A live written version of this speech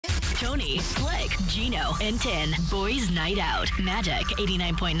Tony, Slick, Gino, and Tin. Boys Night Out. Magic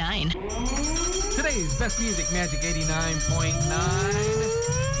 89.9. Today's best music, Magic 89.9.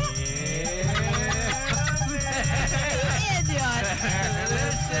 Idiot.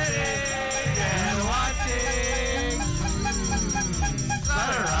 Listening and watching.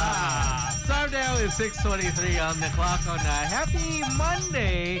 Time now is 6:23 on the clock on a happy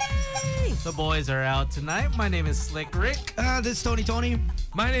Monday. The boys are out tonight. My name is Slick Rick. This is Tony.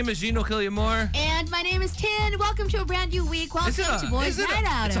 My name is Gino Killiamore. And my name is Tin. Welcome to a brand new week. Welcome to Boys Night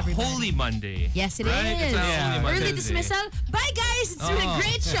Out, It's everybody. a holy Monday. Yes, it right? is. It's a holy Monday. Early dismissal. Bye, guys. It's been a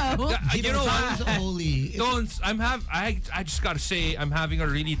great show. You know what? Holy. I just gotta say I'm having a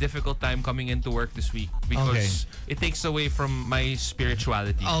really difficult time coming into work this week because it takes away from my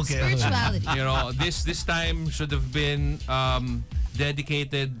spirituality. Spirituality. You know, this time should have been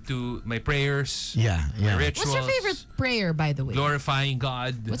dedicated to my prayers. Yeah. My rituals. What's your favorite prayer, by the way? Glorifying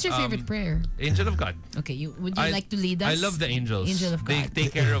God. What's your favorite prayer? Angel of God. Okay, would you like to lead us? I love the angels. Angel of They God.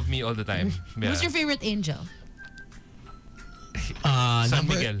 take care of me all the time. Yeah. Who's your favorite angel? San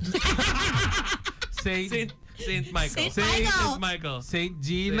Miguel. Saint Michael. Saint Michael. Saint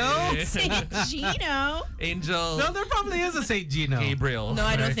Gino. Saint Gino. Angel. No, there probably is a Saint Gino. Gabriel. No,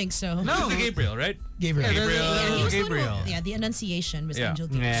 I don't think so. No. It's Gabriel, right? Gabriel. Yeah, he was Gabriel. the Annunciation was Yeah. Angel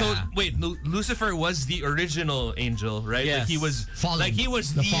Gabriel. Yeah. So wait, Lucifer was the original angel, right? Yes. Like he was Fallen. Like he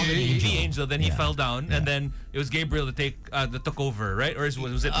was The the fallen angel. angel. Then he fell down, and then it was Gabriel that took over, right? Or was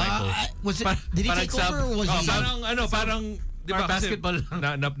it Michael? Did he take over or was he? Parang di ba, kasi basketball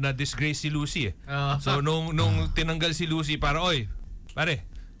lang. na disgrace si Lucy eh. So nung tinanggal si Lucy para pare.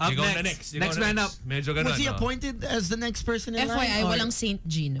 Up you go next. na next. You Next go man next. up. Medyo ganun. Was he appointed as the next person in line? FYI, or- walang Saint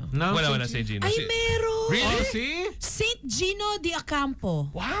Gino. No, Wala Saint Gino. Ay, meron! Really? See? Saint Gino de Ocampo.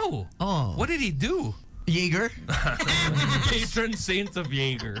 Wow. Oh. What did he do? Jaeger? Patron saint of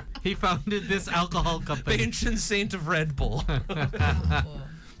Jaeger. He founded this alcohol company. Patron saint of Red Bull.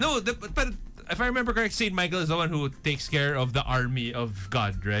 No, but if I remember correct, Saint Michael is the one who takes care of the army of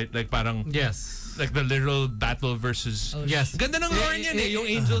God, right? Like parang Yes. like the literal battle versus. Yes. Ganda ng lore niyan eh, yung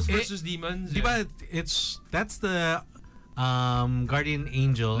angels versus demons. Di ba, that's the guardian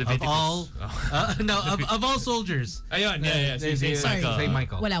angel Leviticus. of all of all soldiers. Ayun, yeah. Si Saint Michael. Saint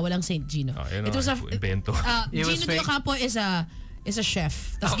Michael. Walang Saint Gino. Oh, yun It was a invento. It was Gino de fake. Ocampo is a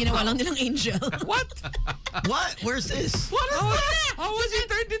chef. Tapos ginawa lang nilang angel. What? What? Where's this? What is that? How was he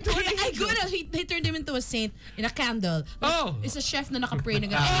turned into an angel? They turned him into a saint in a candle. Oh. It's a chef na nakapray na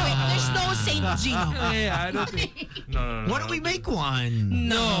gano'n. Anyway, there's no Saint Gino. Yeah, I don't think. No. Why don't we make one?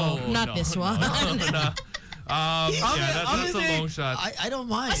 No, not this one. Yeah, that's a long shot. I don't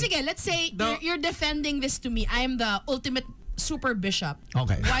mind. Sige, let's say you're defending this to me. I am the ultimate super bishop.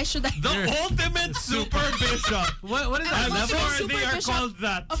 Okay. Why should I? The ultimate super bishop. What is I'm that? the ultimate Never super they are bishop called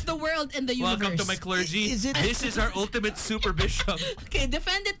that. of the world and the universe. Welcome to my clergy. Is it- This is our ultimate super bishop. Okay,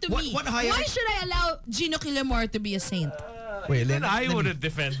 defend it to What- me. what higher- Why should I allow Gino Killamore to be a saint? Wait, Even I wouldn't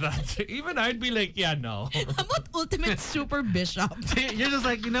defend that. Even I'd be like, yeah, no. How about ultimate super bishop? You're just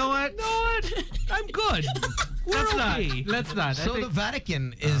like, you know what? No, I'm good. Let's not. okay. Let's not. I So think- the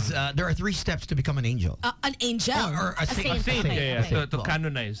Vatican is there are 3 steps to become an angel. An angel. Or a saint. saint. Yeah. Okay. To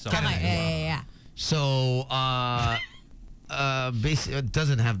canonize someone. Okay, yeah. So basically it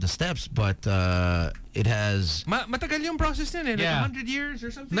doesn't have the steps, but it has. Matagal yung process din eh. Like Yeah. 100 years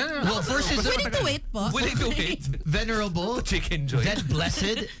or something. No. Well, first is Willing to wait po. Willing to wait. venerable, Chicken joy. then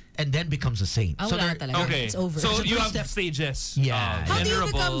blessed, and then becomes a saint. Ah, wala na talaga. Okay. It's over. So you have step. stages. Yeah. How do you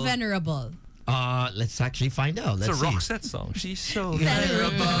Venerable. become venerable? Let's actually find out. It's Let's a see. Roxette song. She's so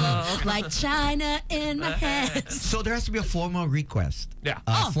Venerable. Like China in my hands. So there has to be a formal request Yeah.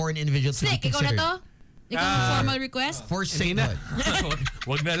 for an individual to be Snake, ikaw na considered to? Ikaw ang formal request? for sainthood.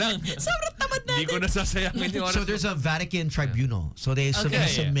 Wag na lang. Sobrang tamad Hindi ko natin. nasasayangin yung oras. So there's a Vatican tribunal. So they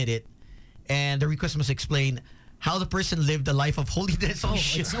submit it, and the request must explain how the person lived a life of holiness. Oh,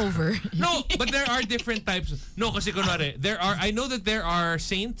 shit. it's over. No, but there are different types. No, kasi kunwari, I know that there are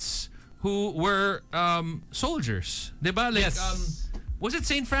saints who were soldiers. Diba? Like, Yes. was it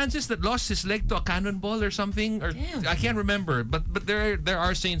Saint Francis that lost his leg to a cannonball or something? Or Damn. I can't remember. But there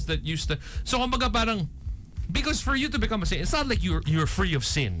are saints that used to. So kumbaga parang, because for you to become a saint, it's not like you're free of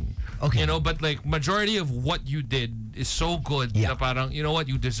sin. Okay. You know, but like majority of what you did is so good Yeah. na parang, you know what,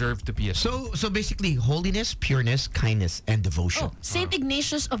 you deserve to be a saint. So basically, holiness, pureness, kindness, and devotion. Oh, Saint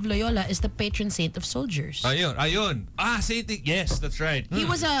Ignatius of Loyola is the patron saint of soldiers. Ayun. Saint, yes, that's right. He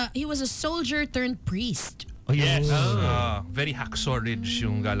was a soldier turned priest. Oh, Yes. yeah. Very hacksaw-ridge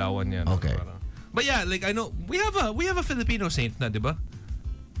yung galawan niya. Okay. But yeah, like I know we have a Filipino saint na, 'di ba?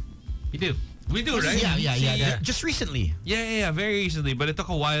 You do. We do, right? Yeah. Just recently. Yeah, very recently. But it took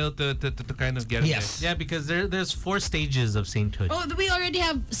a while to kind of get Yes. there. Yeah, because there's 4 stages of sainthood. Oh, we already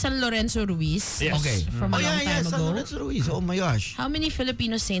have San Lorenzo Ruiz. Yes. Okay. From a long time San ago. Lorenzo Ruiz. Oh my gosh. How many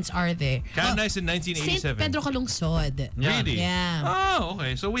Filipino saints are there? Canonized in Saint 1987. Pedro Calungsod. Really? Yeah. Oh,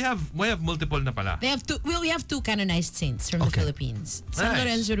 okay. So we have multiple na pala. They have two. Well, we have 2 canonized saints from the Okay. Philippines: San Nice.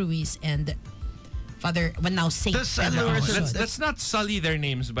 Lorenzo Ruiz and Father. But now Saint Does San Pedro Lorenzo- Calungsod. Let's not sully their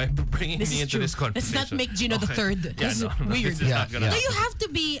names by bringing This me is into true. this conversation. Let's not make Gino the third. Yeah, This is no, weird. This is not gonna Yeah. Do happen. you have to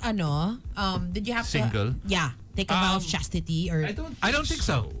be did you have Single? to? Yeah. Take a vow of chastity or I don't think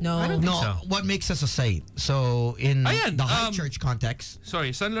so. no? I don't think No, so. what makes us a saint? So in Ayan, the high church context.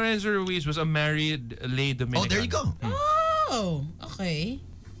 Sorry, San Lorenzo Ruiz was a married lay Dominican. Oh, there you go. Oh, okay.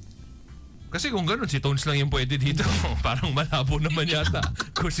 Kasi kung ganun, si Tones lang yung pwede dito. Parang malabo naman yata.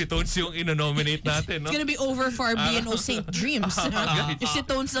 Kung si Tones yung ino-nominate natin, no? It's gonna be over for our B&O Saint Dreams. Yung si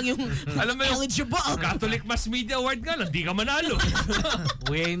Tones lang yung Alam mo yung eligible. Catholic Mass Media Award nga lang, di ka manalo.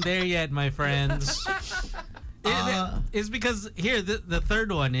 We ain't there yet, my friends. It's because here the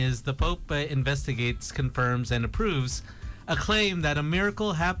third one is the Pope investigates, confirms, and approves a claim that a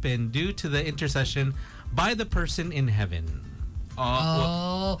miracle happened due to the intercession by the person in heaven.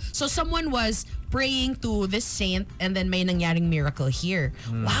 Oh, so someone was praying to this saint and then may nangyaring miracle here.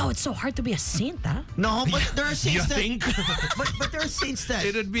 Wow, it's so hard to be a saint, huh? No, but there are You saints that think? but there are saints that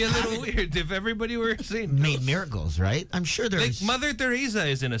It would be a little weird if everybody were a saint. made miracles, right? I'm sure Like there's Mother Teresa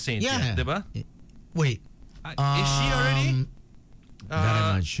isn't a saint Yeah. yet, diba? Wait. Is she already? That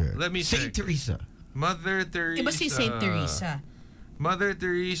I'm not sure. Let me Saint check. Teresa. Mother Teresa. Iba si Saint Teresa. Mother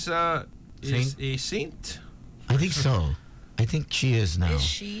Teresa is a saint? I think so. I think she is now. Is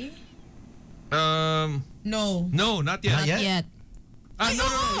she? No, No. not yet. Not yet? Yet.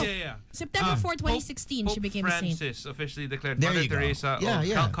 No. Yeah. September 4, 2016, Pope she became a saint. Francis officially declared There Mother you go. Teresa Yeah, of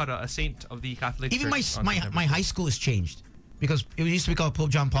yeah. Calcutta a saint of the Catholic Even Church. on my September. high school has changed because it used to be called Pope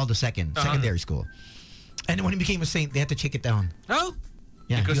John Paul II, secondary school. And when he became a saint, they had to take it down. Oh,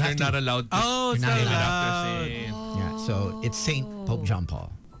 Yeah, Because you they're have not to. allowed to. oh, it's You're not not name it allowed. after saint. Yeah, so it's Saint Pope John Paul.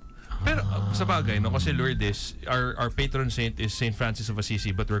 Pero sa bagay, no, kasi Lourdes, our patron saint is Saint Francis of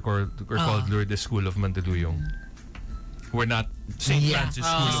Assisi, but we're called Lourdes School of Mandaluyong. We're not Saint Yeah. Francis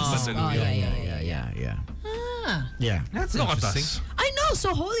School of Mandaluyong. Yeah. Ah, Yeah. That's Look at interesting. us. I know.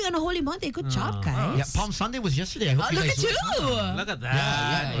 So holy on a holy Monday. Good job, guys. Yeah, Palm Sunday was yesterday. I hope Oh, you look guys at you. Look at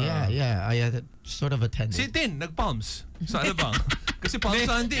that. Yeah. I sort of attended. Si Tin, nag-palms. Sa ano bang? Kasi Palm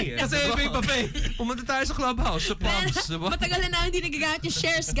Sunday. Kasi may buffet. Pumunta tayo sa clubhouse sa palms, diba? Matagal na hindi nagagamit yung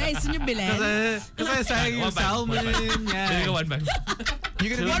shares, guys. Saan yung bilhin? Kasi sayang yung One bag, salmon. one bag. Sige, Yeah. one bag.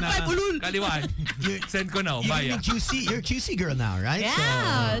 You're gonna be 1.5 ulul. Kaliwan. Send ko na, You're baya. gonna be QC. You're a QC girl now, right?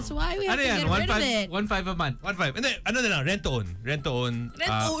 Yeah, that's why we have Ano to yan? get rid of it. 1.5 a month. 1.5. And then, ano na lang, rent to own. Rent to own.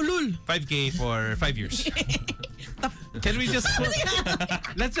 Rent ulul. 5K for 5 years. Can we just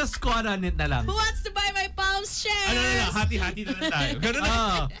let's just squat on it na lang. Who wants to buy my Palms shares? Ano na lang, hati-hati na lang tayo. Ganun na.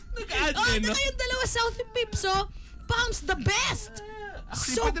 Oh. Nag-add Oh, din, ito no? kayong dalawa, Southie Pips, oh. Palms the best.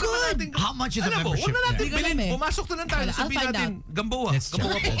 So Pwede naman good. natin- How much is a Alam mo, membership? huwag na natin Hindi ko bilhin. alam eh. Pumasok na lang tayo. I'll Sabihin find natin, Gamboa. Let's check.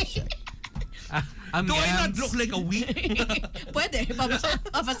 Gamboa. Let's check. I'm Do I not Gams. look like a weak? Pwede.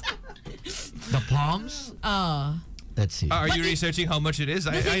 Papas. The palms? Let's see. Are But you it- researching how much it is?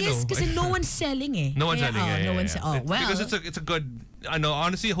 The I thing know. is, kasi no one's selling eh. No one's Kaya, selling. Yeah, no yeah, one's yeah. Oh, well. Because it's a good. I know.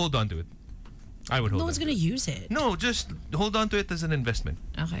 Honestly, hold on to it. I would hold. No one's on. gonna use it. No, just hold on to it as an investment.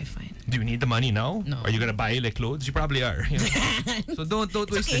 Okay, fine. Do you need the money now? No. Are you gonna buy like clothes? You probably are. you know. So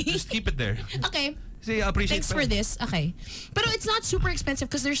don't waste okay. it. Just keep it there. Okay. See, I appreciate. Thanks for it. this. Okay. But it's not super expensive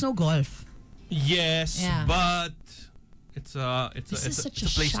because there's no golf. Yes, Yeah. but it's This is such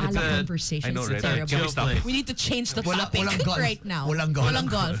it's a shallow conversation. I know, It's right? terrible. Can we stop it? We need to change the Wala- topic walang golf. right now. Walang golf. Walang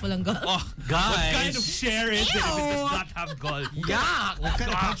golf. Walang golf. Oh, Guys. what kind of share is it if it Ew. does not have golf? Yeah. What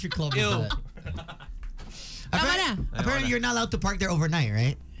kind of country club is Ew. that? Tama na. Apparently, you're not allowed to park there overnight,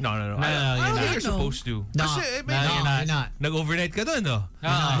 right? No. No, I you're don't think not. you're supposed to. No. Kasi, No, you're not. Nag-overnight ka doon, no?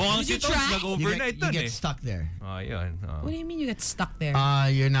 Ah. Mukhang Did you si Tones try? nag-overnight You doon get eh. stuck there. Oh, yun. Oh. What do you mean you get stuck there?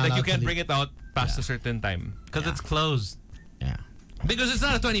 You're not Like you allowed can't to bring it out past a certain time. Because it's closed. Yeah. Because it's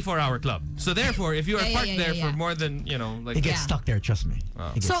not a 24-hour club. So therefore, if you are Yeah, parked there yeah. for more than, like... It gets Yeah. stuck there, trust me.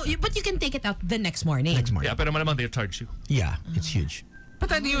 It gets so, stuck. but you can take it out the next morning. Next morning. Yeah, pero malamang they'll charge you. Yeah, it's huge. But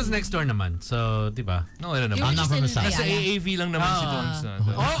then he was next door naman. So, di ba? No, ano You naman. were not just from in- the south. Nasa yeah. AAV lang naman si Ah. Tones.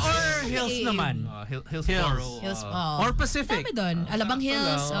 Or Hills Hey. naman. Hillsboro. Hills, Or Pacific. Dami doon. Alabang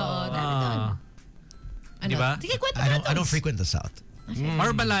Hills. Oo, dami doon. Ah. Ano? Diba? Sige, kwento I don't frequent the south.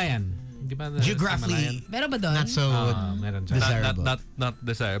 Or Balayan. Di ba? sa Geographically, Meron ba doon? not so Malayan? Meron dyan. desirable. Not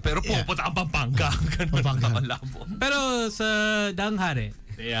desirable. Pero Yeah. pupunta ang Pampanga. Ganun Pampanga. ang labo. Pero sa Danghare,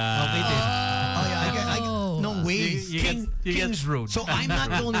 Yeah. okay din. No, Waze. Kings Road. So I'm not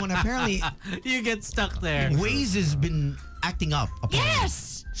the only one. Apparently, You get stuck there. Waze has been acting up. Apparently.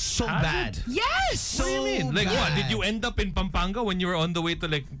 Yes! So Has bad. it? Yes! So What do you mean? Like what? bad. Did you end up in Pampanga when you were on the way to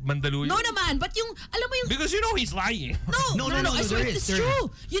like Mandaluyong? No naman, but yung, alam mo yung, Because you know he's lying. no, I swear there it's is. true.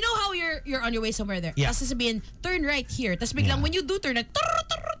 You know how you're on your way somewhere there. Yeah. Tapos sasabihin, turn right here. Tapos biglang Yeah. when you do turn, like,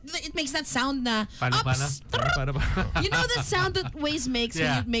 it makes that sound na, Paano? ups. Para ba? You know that sound that Waze makes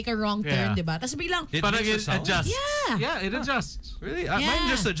Yeah. when you make a wrong turn, Yeah. diba? Tapos biglang, It Parang makes a it sound? adjusts. Yeah. Yeah, it adjusts. Really? Yeah.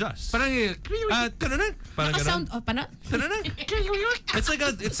 Mine just adjusts. Parang Tununan. Parang naka-sound, ganun. pana? Tununan.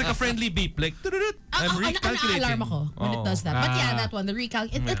 It's like a friendly beep. Like, tururut. I'm recalculating. Na-alarm ako when it does that. But yeah, Ah. that one, the it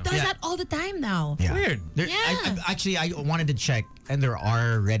does Yeah. that all the time now. Yeah. Weird. Yeah. Actually, I wanted to check, and there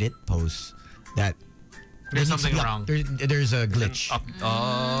are Reddit posts that There's needs to something be wrong. There's a glitch.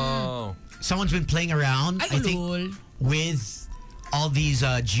 Oh. Someone's been playing around, Ay, I think, ulol. with all these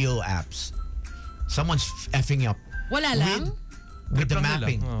geo apps. Someone's effing up Wala lang? with the Trip lang nila.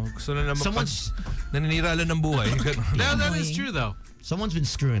 mapping. Oh, gusto na lang Someone's naninira lang ng buhay. Ganun. That is Annoying. true though. someone's been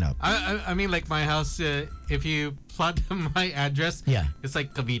screwing up. I mean, like my house, if you plot my address, Yeah. it's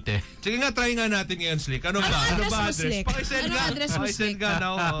like Cavite. Sige nga, try nga natin ngayon, Slick. Ano ba? Anong Ano address ba mo, address? Slick? Pakisend Anong ka. address mo, Pakisend Slick? ka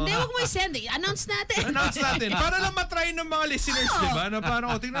now. Hindi, huwag mo i-send. Announce natin. Announce natin. Para lang matry ng mga listeners, Oo. di ba? Na parang,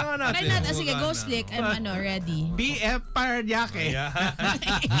 tingnan nga natin. Try natin. Sige, go Gumagana. Slick. I'm ready. BF Paranaque. Yeah.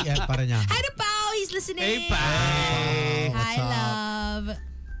 Yeah, para niya. Hi to Pao. He's listening. Hey, Pao. What's Hi, up? love.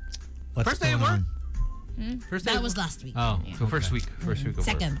 What's First day of going work? on? First day That of was work? last week. Oh, Yeah. So first week of work.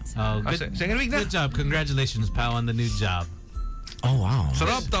 Second. Oh, good. Second week na. Good job. Congratulations, Pao, on the new job. Oh, wow.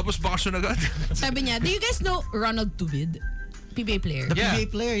 Sarap, tapos bakasyon agad. Sabi niya, do you guys know Ronald Tubid? PBA player. The Yeah. PBA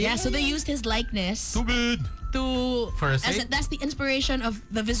player, Yeah, so they used his likeness Tubid. to For a saint? that's the inspiration of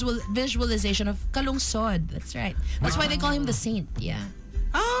the visualization of kalungsod. That's right. That's why they call him the saint. Yeah.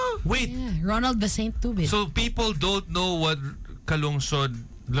 Oh, Wait, Yeah. Ronald the Saint Tubid. so people don't know what kalungsod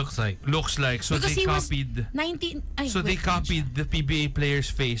looks like. looks like, so because they he was copied. 19. Ay, So they wait, copied the PBA player's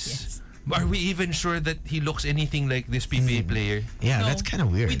face. Yes. Are we even sure that he looks anything like this PBA player? Yeah, No, that's kind of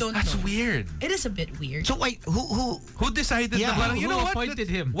weird. We don't That's know. weird. It is a bit weird. So wait, who? Who decided Yeah, na parang, you who know what?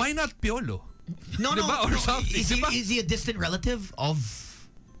 appointed him? Why not Piolo? No, Diba? Or something, diba? Is he a distant relative of?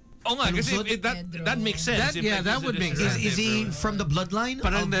 Oh nga, kasi Kalungsod? that makes sense. That- If yeah, like that he's a would make distant sense. Is he relative. from the bloodline?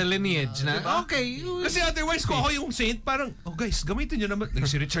 Parang of- the lineage na. Okay. Kasi otherwise, kung ako yung saint, parang, oh guys, gamitin nyo naman. Like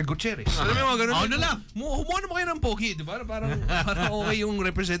si Richard Gutierrez. Alam mo yung mga ganun? Ako na lang. Kumuha naman kayo ng pogi, di ba? Parang okay yung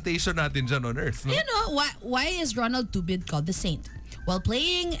representation natin dyan on earth. No? You know, why is Ronald Tubid called the Saint? While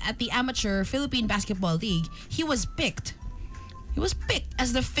playing at the amateur Philippine Basketball League, he was picked. He was picked as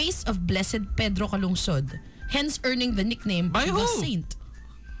the face of Blessed Pedro Calungsod, hence earning the nickname By the who? Saint.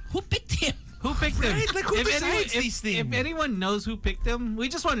 Who picked him? Who picked him? Right, like, who decides if, these things? If anyone knows who picked him, we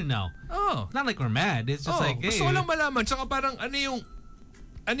just want to know. Oh. Not like we're mad. It's just like, hey. Gusto ko lang malaman. Tsaka parang, ano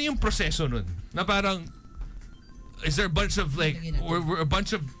yung proseso nun? Na parang, is there a bunch of like, were a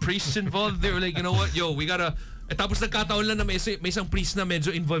bunch of priests involved? They were like, you know what, yo, we gotta, tapos nagkataon lang na may isang priest na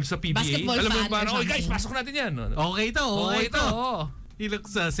medyo involved sa PBA. Basketball Alam mo, fan or parang, oh guys, something." pasok natin yan. Okay to, okay to. oo. He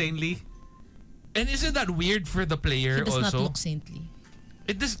looks saintly. And isn't that weird for the player He does also? not look saintly.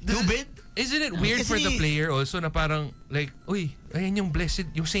 It does, Tubid? Isn't it weird Kasi- for the player also na parang, like, uy, ayan yung blessed,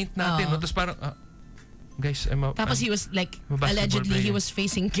 yung saint natin. Oo. No? Tapos parang, guys, Tapos he was like, I'm a basketball allegedly, he player. was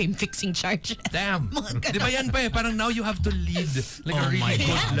facing game fixing charges. Damn. Mga Di ba yan pa eh? Parang now you have to lead like a Oh really my good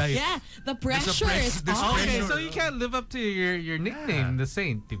Yeah, life. yeah. The pressure is there's on. Okay, pressure. so you can't live up to your nickname, the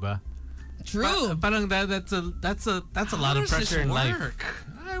saint, diba? True. Parang that's a lot How of does this pressure in life. work?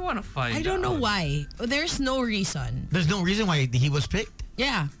 I want to find I don't know out. why. There's no reason. There's no reason why he was picked.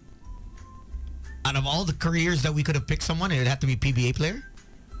 Yeah. Out of all the careers that we could have picked someone, it would have to be PBA player.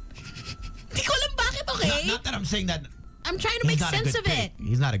 Di ko alam bakit, okay? Not that I'm saying that I'm trying to he's make not a sense good of it. pick.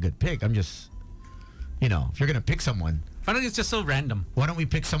 He's not a good pick. I'm just, if you're gonna pick someone, Parang it's just so random. why don't we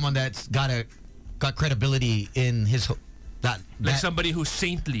pick someone that's got credibility in his Like that somebody who's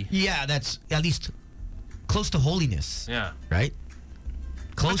saintly. yeah, that's at least close to holiness, Yeah. right?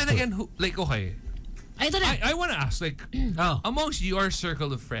 Close But then to again, who, like, okay. I don't know. I want to ask, like, Oh. amongst your circle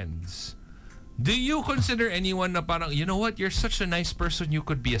of friends, do you consider anyone na parang, you know what, you're such a nice person, you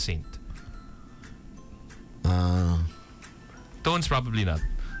could be a saint? Tones probably not.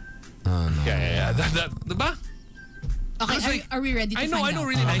 no. Yeah. Diba? Okay, Because, like, are we ready to I know find out?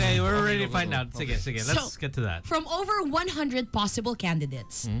 really nice Okay, people. we're ready to go, find go. out. Sige, let's get to that. From over 100 possible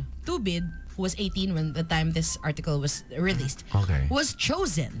candidates, Hmm? Tubid, who was 18 when the time this article was released, Okay. was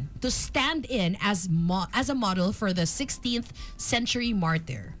chosen to stand in as a model for the 16th century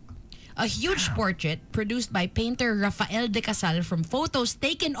martyr. A huge portrait produced by painter Rafael de Casal from photos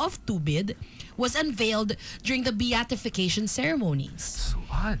taken of Tubid was unveiled during the beatification ceremonies. So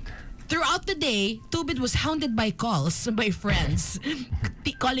odd. Throughout the day, Tubid was hounded by calls by friends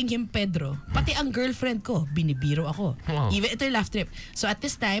calling him Pedro. Pati ang girlfriend ko, binibiro ako. Even ito yung laugh trip. So at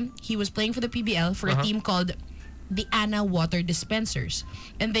this time, he was playing for the PBL for a team called the Anna Water Dispensers.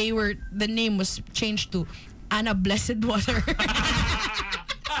 And the name was changed to Anna Blessed Water.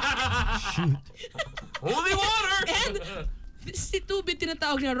 Holy water! And si Tubid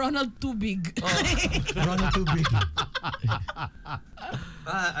tinatawag na Ronald Tubig. Ronald Tubig.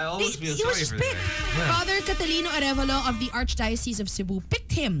 I always feel He was sorry just for picked. that. Father Catalino Arevalo of the Archdiocese of Cebu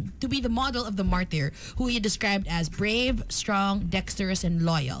picked him to be the model of the martyr, who he described as brave, strong, dexterous, and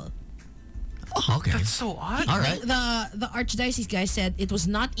loyal. Oh, okay. That's so odd. All right. The Archdiocese guy said it was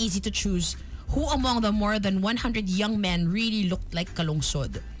not easy to choose who among the more than 100 young men really looked like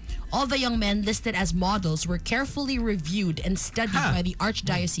kalungsod. All the young men listed as models were carefully reviewed and studied by the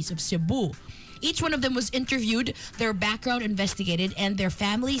Archdiocese of Cebu. Each one of them was interviewed, their background investigated, and their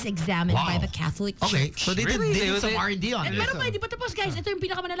families examined by the Catholic Church. Okay, so they did some R&D on And it. pero pa, di pa tapos, guys. Ito yung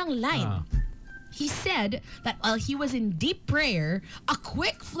pinakamanalang line. He said that while he was in deep prayer, a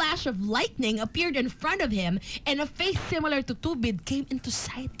quick flash of lightning appeared in front of him, and a face similar to Tubid came into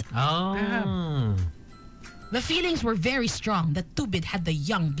sight. Oh. The feelings were very strong that Tubid had the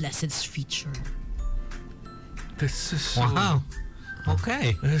young blessed's feature. This is so... Wow.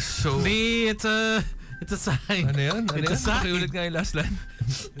 Okay. This is so... It's a sign. Ano yun? It's a sign. Pakiulit nga yung last line.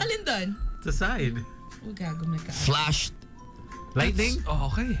 Alin doon? It's a sign. Oh, gago na ka. Flashed. Lightning? Oh,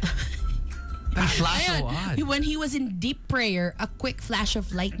 okay. That's so Ayan, odd. when he was in deep prayer, a quick flash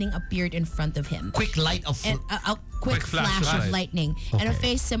of lightning appeared in front of him. Quick light of... And a quick flash of lightning. And a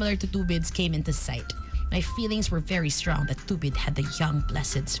face similar to Tubid's came into sight. My feelings were very strong that Tubid had the young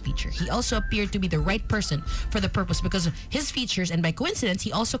blessed's feature. He also appeared to be the right person for the purpose because of his features, and by coincidence,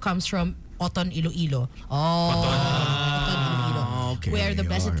 he also comes from Oton, Iloilo. Oton, Iloilo. Okay, Where the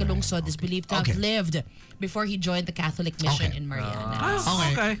blessed alright. Kalungsod is believed to have lived before he joined the Catholic mission in Mariana.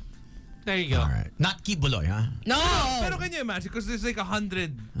 Okay. There you go. All right. Not Kibuloy, huh? No! Pero can you imagine? Because there's like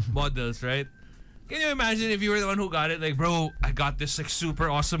 100 models, right? Can you imagine if you were the one who got it? Like, bro, I got this like super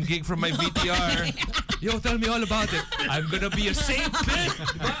awesome gig from my VTR. Yo, tell me all about it. I'm gonna be a saint, man.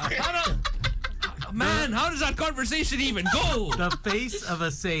 Man, how does that conversation even go? The face of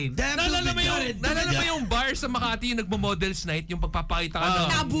a saint. Naalala mo yung bar sa Makati yung nagmo-models night, yung pagpapakita ka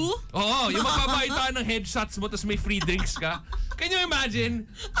ng... Tabu? Oo, yung magpapakita ka ng headshots mo tapos may free drinks ka. Can you imagine?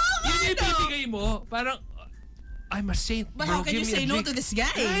 Yun yung ibibigay mo, parang, I'm a saint, But bro. how can you Give me a say no drink. to this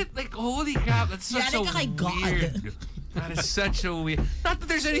guy? Right? Like, holy crap, that's such Yari a ka kay God. weird... That is such a weird... Not that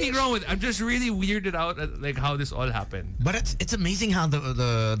there's anything wrong with it. I'm just really weirded out at like how this all happened. But it's amazing how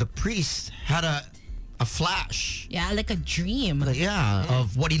the priest had a flash. Yeah, like a dream.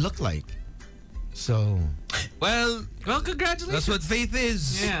 Of what he looked like. So... Well, Congratulations. that's what faith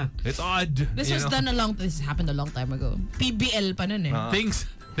is. Yeah. It's odd. This you was know? done this happened a long time ago. PBL pa nun eh.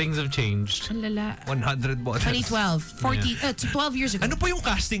 Things have changed. Ang lala. 100 models. 2012. 12 years ago. Ano po yung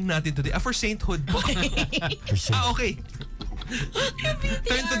casting natin today? For sainthood po. Okay.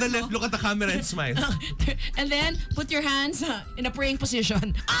 Turn to the left, look at the camera and smile. And then, put your hands in a praying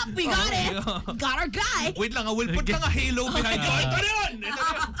position. We got it! Got our guy! Wait lang, we'll put lang a halo behind you. Ito na yun!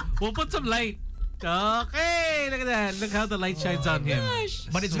 We'll put some light. Okay, look at that. Look how the light shines on him.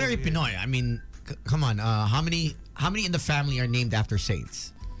 But it's very Pinoy. I mean, come on. How many in the family are named after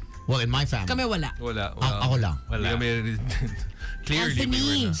saints? Well, in my family. Kami wala. Wala. Ako lang. Wala. Clearly, we were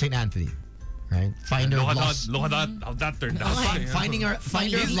Anthony. not. St. Anthony. Right? Finder of lost... Look at that, how that turned out. Finder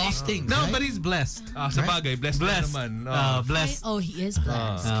of lost things. No, right? but he's blessed. Sa bagay, blessed na naman. Blessed. Oh, he is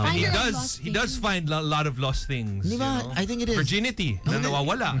blessed. He Finder of lost does things. find a lot of lost things. Di ba? you know? I think it is. Virginity na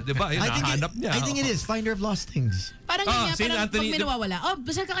nawawala, di ba? Nahanap niya. I think it is. Finder of lost things. Parang yun nga, St. parang Anthony, pag may nawawala. Oh,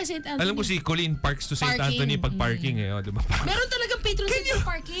 basta ka kay St. Anthony. Alam ko si Colleen parks to St. Parking. Anthony pag parking eh. Oh, di ba? Meron talagang patron saint for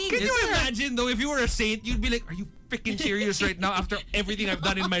parking. Can you imagine though, if you were a saint, you'd be like, are you freaking serious right now? After everything I've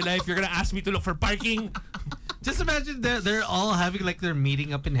done in my life, you're gonna ask me to look for parking? Just imagine they're all having like their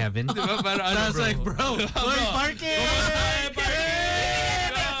meeting up in heaven. Diba? Para, I was like, bro, we're parking!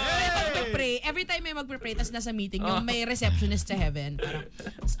 Pray. Every time may magpre-pray, tas nasa meeting, yung may receptionist sa heaven.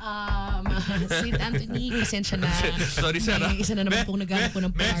 Parang, St. Anthony, pasensya na. Sorry, sir. May isa na naman pong naghanap po ng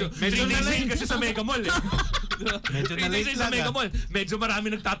Medyo parking. na-late kasi sa Mega Mall eh. Medyo na late sa lang. Mega Mall. Medyo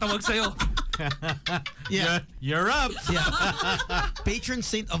marami nagtatawag sa'yo. Yeah. You're up. Patron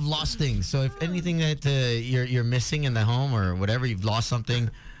saint of lost things. So if anything that you're missing in the home or whatever, you've lost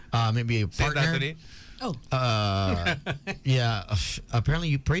something, maybe a St. partner. Anthony. Oh. Yeah. Apparently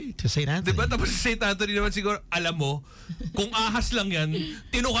you pray to Saint Anthony. Diba? Tapos si St. Anthony naman siguro, alam mo, kung ahas lang yan,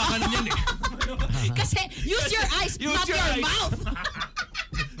 tinuka ka na yan eh. Kasi use your eyes, Use not your your eyes. mouth.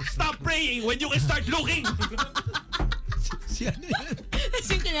 Stop praying when you can start looking.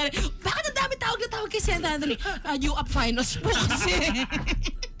 Kasi kanyari, bakit ang dami tawag na tawag kay St. Anthony? You up finals po kasi.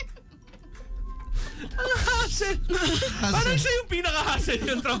 Ang hassle. Parang siya yung pinaka-hassle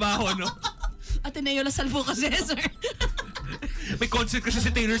yung trabaho, no? Ateneo Lasal po kasi, sir. May concert kasi si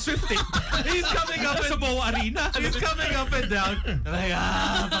Taylor Swift eh. He's coming up Sa Bow Arena. He's coming up and down. Like,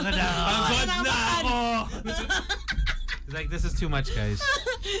 baka na ako. Pagod na ako. He's like, this is too much, guys.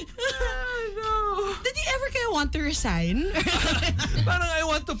 No. Did he ever kaya want to resign? Parang I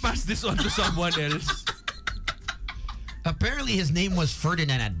want to pass this on to someone else. Apparently his name was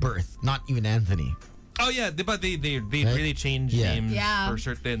Ferdinand at birth, not even Anthony. Oh yeah, di ba they Right? really changed Yeah. names Yeah. for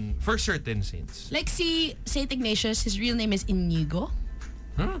certain saints. Like si St. Ignatius, his real name is Inigo.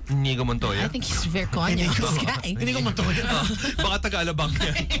 Inigo Montoya. I think he's very conscious guy. Hindi ko Montoya. Baka taga-Alabang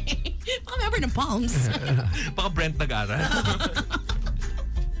yan. Baka member ng Palms. Baka Brent nag-aral.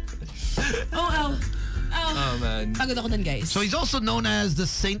 Oh, Oh man. pagod ako dun, guys. So he's also known as the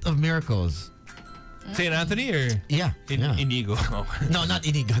Saint of Miracles. St. Anthony or Yeah. yeah. Inigo? Oh. No, not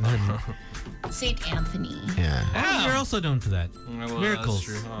Inigo. No. St. Anthony. Yeah. Oh, you're also known for that. Well, Miracles.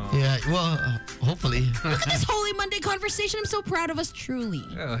 that's true. Oh. Yeah. Well, hopefully. Look at this Holy Monday conversation. I'm so proud of us, truly.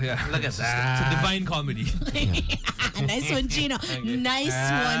 Oh, yeah. Look at It's a that. divine comedy. Nice one, Gino. Nice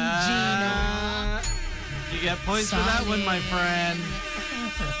one, Gino. You get points for that one, my friend.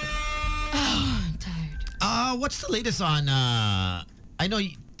 I'm tired. What's the latest on? I know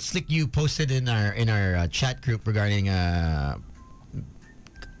Slick, you posted in our chat group regarding.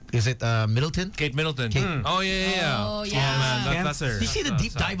 Is it Middleton? Kate Middleton. Kate- Oh yeah. Oh, yeah. man, Cancer. Did you see the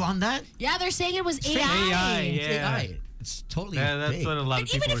deep dive on that? Yeah, they're saying it was AI. AI, It's yeah. AI. It's totally Yeah, that's fake. what a lot And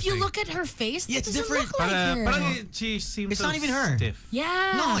of people even were if you saying. look at her face, Yeah, it it's doesn't different. look like her. Parang she seems It's so not even her. stiff.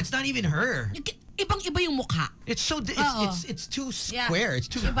 Yeah. No, it's not even her. Ibang-iba yung mukha. It's so it's too Yeah. square. It's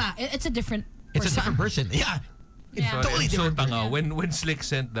too. Iba. It's a different It's a person. different person. Yeah. It's Yeah. totally so different. tanga. When Slick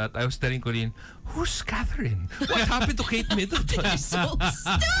sent that, I was telling Colleen, who's Catherine? What happened to Kate Middleton? You're so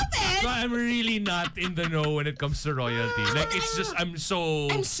stupid! So I'm really not in the know when it comes to royalty. Like it's just I'm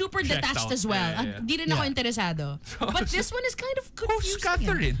super checked detached out. as well. Yeah, yeah. Di rin ako Yeah. interesado. But this one is kind of confusing. Who's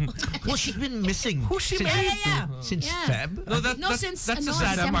Catherine? Well, she's been missing. Who's she since, married Yeah. Since Yeah. Feb. No, since, that's the ano,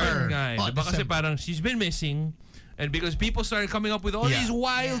 sad December. part nga. Oh, Diba kasi December. parang she's been missing and because people started coming up with all Yeah. these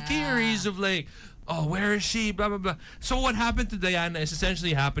wild Yeah. theories of like, oh, where is she? Blah, blah, blah. So what happened to Diana is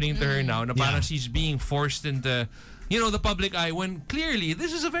essentially happening to her now. Na parang Yeah. she's being forced into, the public eye when clearly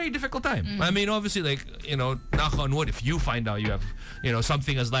this is a very difficult time. I mean, obviously, like, knock on wood, if you find out you have,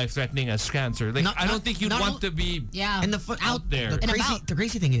 something as life-threatening as cancer, like, I don't think you'd not want to be Yeah. And out there. The And crazy, about. the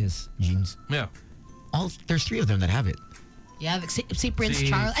crazy thing is, Jeans, Yeah. there's 3 of them that have it. Yeah, like si Prince Si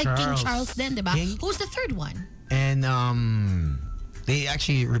Charles. Ay, King Charles. Charles din, di ba? King- Who's the third one? And they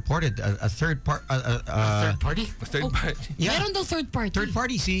actually reported a third part. Third party? Third party. Yeah. Meron daw third party. Third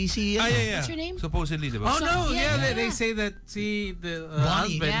party. See. Ah, yeah. What's your name? Supposedly, diba? Oh no! Yeah, Yeah, yeah. they say that. See, the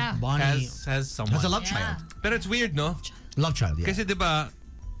Bonnie. husband Yeah. Bonnie has someone. has a love Yeah. child. But it's weird, no? Love child. Yeah. Kasi diba,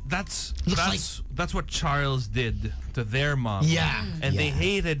 that's Looks that's what Charles did to their mom. Yeah. And they Yeah.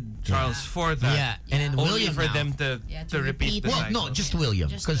 hated Charles for that. Yeah. And then Only William for now. them to, Yeah, to to repeat repeat the Well, cycle. no, just William.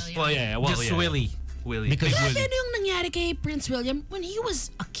 Just Because William. Well, yeah, well, Just yeah. Willie. Willie. Because- Big Kasi Willie. ano yung nangyari kay Prince William when he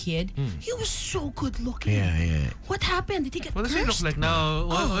was a kid? He was so good looking. yeah. What happened? Did he get What does he look cursed? like now? No,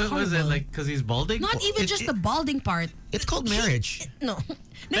 what was it horrible. like? Because he's balding? Not even just the balding part. It's called marriage. No.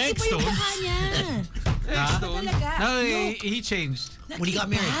 Thanks, Nag-iba yung Stone. mukha niya. Talaga. No, he changed. When he got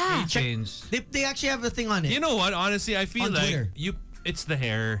married. He Nag-iba. changed. They actually have a thing on it. You know what? Honestly, I feel On like Twitter. it's the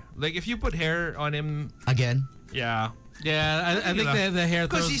hair. Like if you put hair on him, Again. yeah. Yeah, I think the hair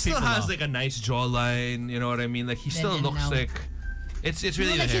Because throws he still people has off. like a nice jawline. You know what I mean? Like he still Then, looks no. like it's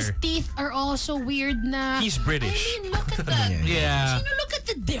really Like the his hair. teeth are also weird na. He's British. I mean, look at the. Yeah. Sino, look at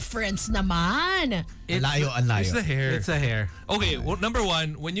the difference naman. Ang layo. It's the hair. It's a hair. Okay, well, number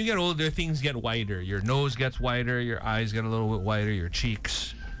one, when you get older, things get wider. Your nose gets wider, your eyes get a little bit wider, your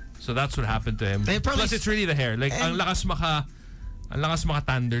cheeks. So that's what happened to him. And probably Plus, it's really the hair. Like, ang and- lakas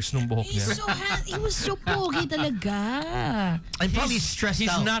tanders nung buhok He's niya. so he was so pogi talaga. I'm probably stressed He's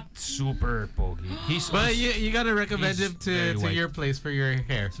out. not super pogi. He's But you gotta recommend He's him very to white. your place for your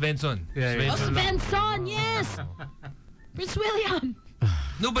hair. Svensson. Yeah, yeah. Oh, Svensson lang. Svensson, yes. Prince William.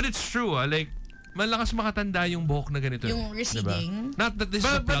 No, but it's true. Like, malakas makatanda yung buhok na ganito. Yung receding. Diba? Not that this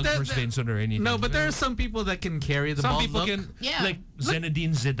is a plug for Svensson or anything. No, but there are some people that can carry the some bald people look. can, Yeah. like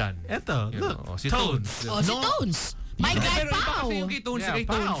Zinedine Zidane. Eto, look. Si Tones. Tones. Si Tones. My guy, Pero iba Pao. kasi yung kay Tones, Yeah, kay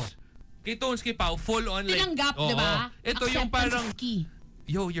Pao. Tones. Kay Tones, kay Pao, full on like... Tinanggap, di ba? Ito yung parang,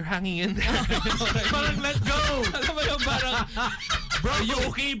 yo, you're hanging in there. Parang let go. Alam mo yung parang, bro, you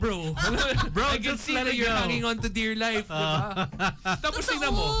okay, bro? Bro, I can just see let that it you're go. hanging on to dear life, diba? Tapos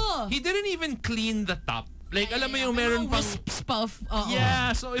tingnan mo, Totoo. he didn't even clean the top. Like, alam mo yung meron pang... Wisps puff.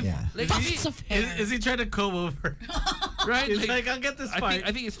 Yeah, so if... Yeah. Like, Puffs of hair. Is he trying to comb over? right? He's like, I'll get this part.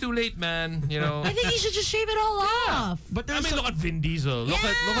 I think it's too late, man. You know. I think he should just shave it all off. But I there's mean, look at Vin Diesel. Look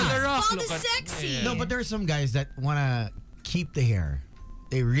at The Rock. Bald Look is at sexy. no, but there are some guys that want to keep the hair.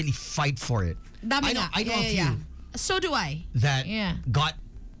 They really fight for it. Dami I know nga. a few So do I. that Yeah. got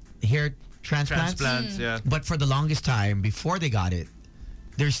hair transplants. yeah. But for the longest time, before they got it,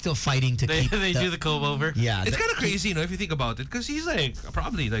 they're still fighting to They, keep they do the comb over. Yeah. It's kind of crazy, you know, if you think about it, because he's like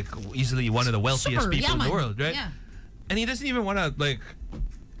probably like easily one of the wealthiest Super, people in the man. world, right? Yeah. And he doesn't even want to like,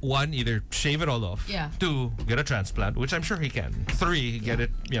 one, either shave it all off. Yeah. Two, get a transplant, which I'm sure he can. Three, get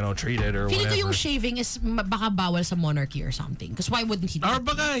it, treated or Feeling ko whatever. yung shaving is baka bawal sa monarchy or something. Because why wouldn't he do Or that?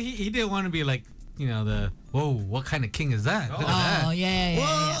 baka he didn't want to be like, you know, whoa, what kind of king is that? Look at that. Oh, yeah.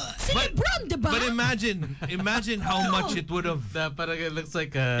 Sige, Bron, diba? But imagine how much it would have. That parang it looks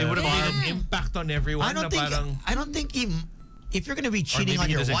like a It would have farm. made an impact on everyone. I don't think if you're gonna be cheating maybe on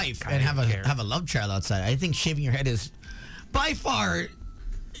he your doesn't wife kinda and care. have a love child outside, I think shaving your head is by far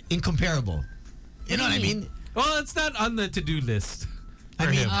incomparable. You know what I mean? Well, it's not on the to-do list. I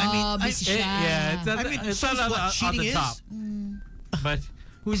mean, busy siya. Yeah, it's not, I mean, it's so not is on, what on cheating the is. top. But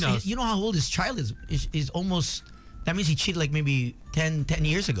who knows? You know how old his child is almost. That means he cheated like maybe 10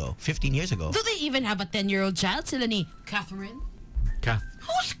 years ago, 15 years ago. Do they even have a 10-year-old child? Sila ni Catherine? Kath.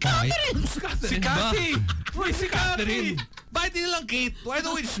 Who's Catherine? Si Cathy! Uy, si Cathy! Bakit di lang Kate? Why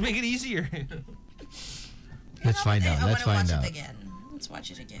don't we just make it easier? Let's find out. Let's find out. Let's watch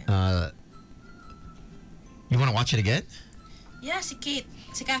it again. You want to watch it again? Yeah, si Kate.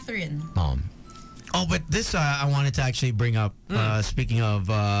 Si Catherine. Oh, but this I wanted to actually bring up. Speaking of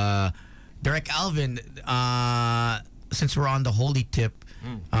Derek Alvin, since we're on the holy tip,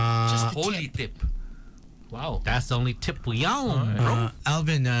 Just the Holy tip. tip. Wow. That's the only tip we own, bro.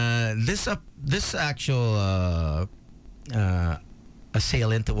 Alvin, this actual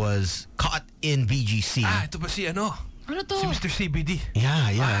assailant was caught in BGC. Ito ba si ano? Ano to? Si Mr. CBD.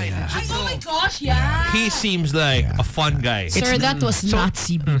 Yeah. Ay, oh my gosh, yeah. He seems like a fun guy. Sir, that was not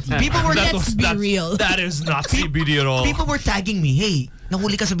CBD. People were Let's be real. That is not CBD at all. people were tagging me. Hey,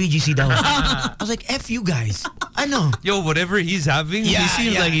 nahuli ka sa BGC daw. I was like, F you guys. I know. Yo, whatever he's having, he Yeah,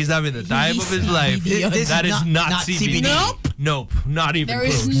 seems yeah. like he's having the time of his life. This That is not CBD. Nope. Nope, not even There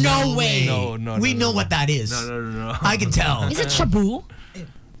close. is no way. No. We know what that is. No. I can tell. Is it shabu?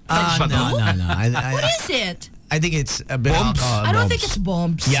 No. What is it? I think it's a bit Bombs? alcohol. I don't bombs. think it's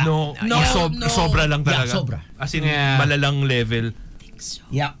bombs. Yeah. No, No. sobra lang Yeah, talaga. sobra. As in, Yeah. malalang level.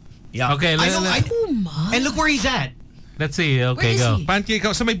 Yeah. Okay, I know. Oh my. And look where he's at. let's see. Where Okay, is go. he? Pancake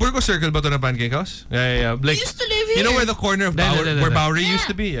House. Sa may Burgos Circle ba ito na Pancake House? Yeah. Like, He used to live here. you know where the corner of No. where Bowery Yeah.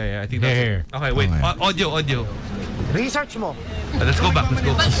 used to be? Yeah, I think that's There. it. Okay, wait. Okay. Audio. Research mo. Let's go back.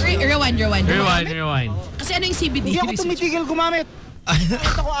 But rewind. Rewind. Kasi ano yung CBD? Hindi ako tumitigil gumamit. Ito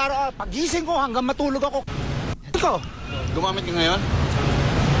ko araw-araw. Pagising ko hanggang matulog ako. Ikaw? Gumamit ka ngayon?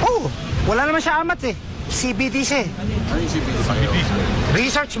 Oo. Wala naman siya amat eh. CBD siya eh. Ano yung CBD sa'yo?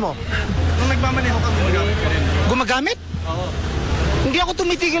 Research mo. Nung nagmamaneho ka, gumagamit ka rin. Gumagamit? Oo. Hindi ako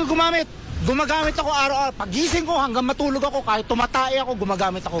tumitigil gumamit. Gumagamit ako araw-araw. Pagising ko hanggang matulog ako. Kahit tumatay ako,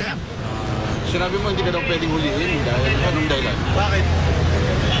 gumagamit ako. Sinabi mo hindi ka daw pwedeng huliin dahil anong dahilan? Bakit?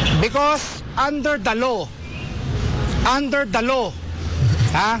 Because under the law.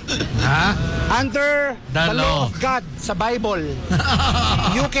 Ha? Under the law of God sa Bible.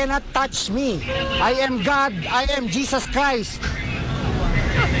 You cannot touch me. I am God. I am Jesus Christ.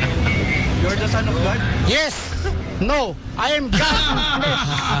 You're the son of God? Yes. No. I am God.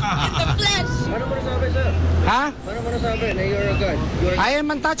 In the flesh. Paano mo nasabi, sir? Ha? Paano mo nasabi na you're a God? I am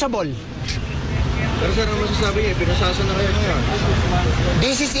untouchable. Pero sir, ano masasabi niya? Pinasasa na kayo ngayon.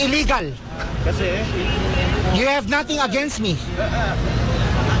 This is illegal. Kasi, You have nothing against me.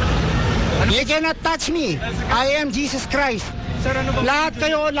 You cannot touch me. I am Jesus Christ. sir, ano ba? Lahat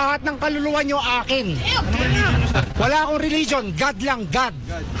kayo, lahat ng kaluluwa nyo akin. Wala akong religion. God lang, God.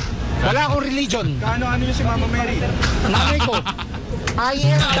 Wala akong religion. Kaano niyo si Mama Mary? Nanay ko. I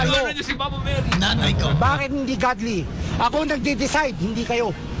am the law. si Mama Mary. Nanay ko. Bakit hindi godly? Ako nagde-decide, hindi kayo.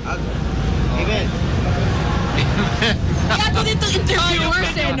 Amen. Kaya ito dito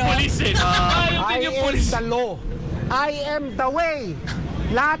interviewers eh, no? Police eh. I am the law. I am the way.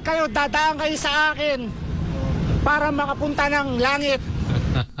 Lahat kayo, dadaan kayo sa akin para makapunta ng langit.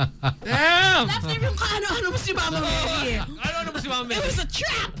 Damn! After yung kaano-ano mo si Mama Mary. Ano mo si Mama It Mary? was a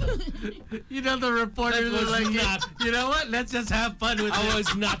trap! You know, the reporters That was were like, not- you know what? Let's just have fun with I it. was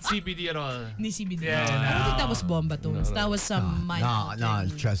not CBD at all. Ni CBD. Yeah, I don't think that no. was bomba tunes. That was some mind. No,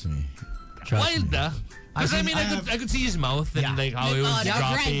 trust me. Trust Wild, me. ah. Because I mean, I could see his mouth and Yeah. like how it was Nag-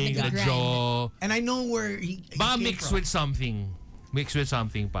 dropping, nag-grind, the nag-grind. jaw. And I know where he Baka came mixed from. with something. Mixed with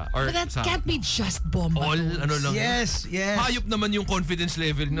something pa. Or But that sa- can't be just bomba all, tunes. ano lang. Yes. Hayop naman yung confidence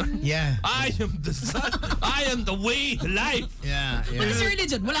level nun. Yeah. I am the sun. I am the way, the life. Yeah. What is your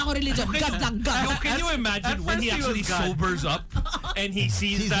religion? Wala akong religion. God lang, God. Yo, can you imagine when he first he was actually God. sobers up and he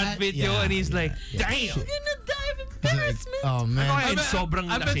sees that video yeah, and he's like, yeah. damn. I'm gonna die of embarrassment. Oh man. And sobrang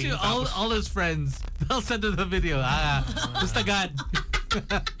I bet you lasing. all his friends, they'll send him the video. Basta God.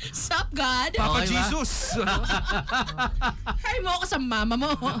 Sup, God? Papa Okay ba? Jesus. Hi mo ako sa mama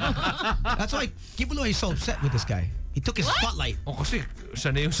mo. That's why Kibulo is so upset with this guy. He took his spotlight. O kasi,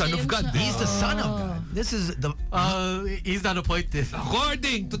 siya na yung son of God. He's the son of God. This is the. He's not appointed.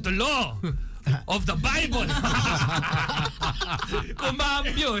 According to the law of the Bible.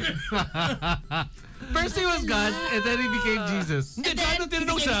 Kumambyo eh. First he was God, and then he became Jesus. Hindi, And then, nung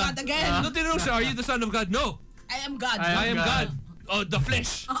tinanong he siya, became God again. nung tinanong siya, are you the son of God? No, I am God. I am God. Oh, the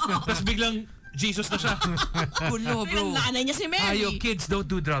flesh. Tapos biglang, Jesus na siya. Kulo, bro. Ang nanay niya si Mary. Ayo, kids, don't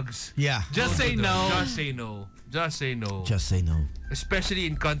do drugs. Yeah. Just say no. Just say no. Just say no. Just say no. Especially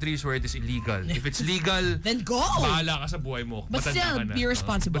in countries where it is illegal. If it's legal, Then go. bahala ka sa buhay mo. But Matanda still, ka na. be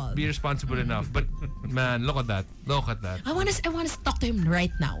responsible. But be responsible enough. But man, look at that. Look at that. I wanna talk to him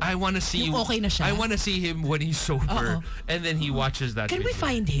right now. I want to see. Yung okay na siya. I want to see him when he's sober, Oo. and then he watches that. Can we video.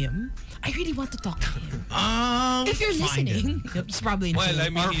 find him? I really want to talk to him. If you're find listening, he's probably in Well, jail. I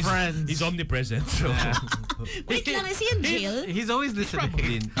mean, Our friends. he's omnipresent. So Wait lang, is he in jail? He's always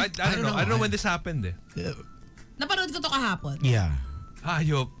listening. I don't know. I don't know when this happened. Eh. Napanood ko to kahapon. Yeah.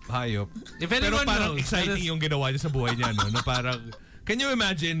 Hayop. If Pero anyone parang knows, exciting let us- yung ginawa niya sa buhay niya, no? Na parang, can you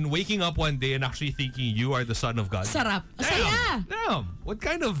imagine waking up one day and actually thinking you are the son of God? Sarap. Saya. Damn. What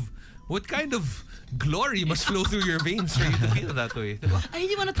kind of glory must flow through your veins for you to feel that way? Diba? I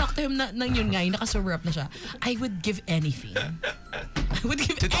really want to talk to him nang yun nga, yung naka-sober up na siya. I would give anything. I would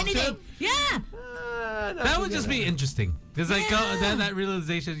give talk to anything. him? Yeah. That would just be interesting. Because like Yeah. that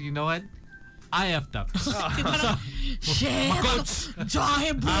realization, you know what? I effed up. Shit. Coach.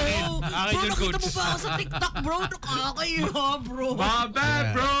 Jahe, bro. Akin Bro, yung nakita mo coach. ba ako sa TikTok, bro? Nakakaiya, bro. My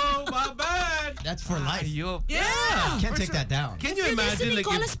bad, bro. My bad. That's for life. Hayop. Yeah. Can't take that down. Can you If you're imagine listening, like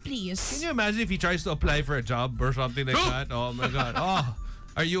call if, us, please. can you imagine if he tries to apply for a job or something like that? Oh my god. Oh,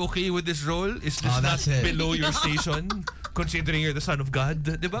 are you okay with this role? Is this Oh, not that's it. below your station? Considering you're the son of God,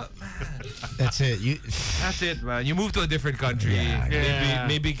 diba? That's it. You. That's it, man. You move to a different country. Yeah.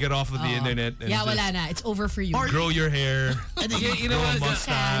 Maybe get off of the internet and Yeah, just wala na. It's over for you. grow your hair. You know grow a what?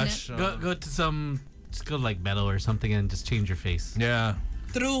 mustache. Go to some, just go like metal or something and just change your face. Yeah.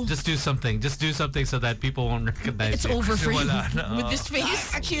 True. Just do something. Just do something so that people won't recognize It's you. over for you. wala na, With this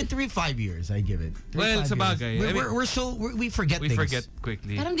face. Actually, 3-5 years, I give it. 3-5 Well, years. sabagay. I mean, We forget We things. forget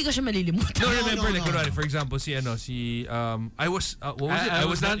quickly. Parang hindi ko siya malilimutan. No, remember, no, like, no. kunwari, for example, I was, what was it? I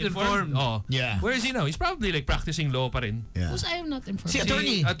was not informed. Oh. Yeah. Where is he now? He's probably, like, practicing law pa rin. Yeah. Who's I am not informed. See,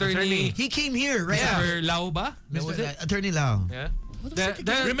 attorney. Attorney. He came here, right? Mr. Lau ba? That was it? Attorney Lau. Yeah. What was it?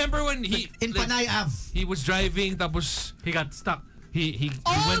 Remember when he In like, Panay Ave. he was driving tapos He got stuck. he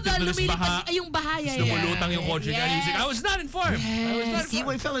Oh, went the into this baha. lumilipad. Ay, yung baha. Yeah, Lumulutang yung kotse niya. He was like, I was not informed. I was not He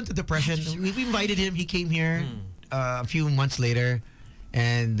informed. fell into depression. We invited him. He came here a few months later,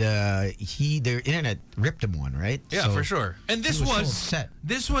 and their internet ripped him one, right? Yeah, So for sure. And this he was so was upset.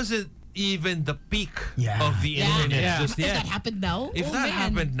 this wasn't even the peak Yeah. of the internet Yeah. just If yet. that happened now, If oh, that man.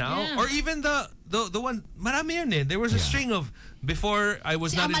 happened now, Yeah. or even the one, marami yan eh. There was a string of before I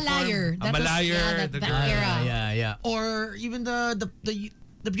was Si not Amalayer. informed. That was- Amalayer, yeah, the that girl. era. Yeah. Or even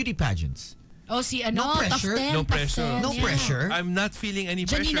the beauty pageants. Oh, si ano, No pressure. Tough 10, No Tough pressure. 10, No yeah. pressure. I'm not feeling any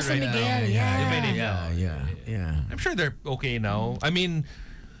Janina pressure San right Miguel, now. yeah. Yeah. I'm sure they're okay now. I mean,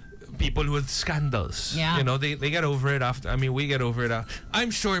 people with scandals. Yeah. You know, they get over it after. I mean, we get over it.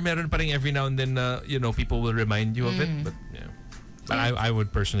 I'm sure meron pa rin every now and then, people will remind you of it. But, yeah. But I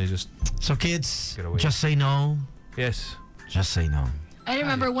would personally just, So kids, Get away. just say no. yes. Just say no. I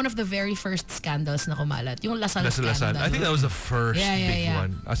remember one of the very first scandals na kumalat. Yung Lasal Lasal. scandal. I think that was the first big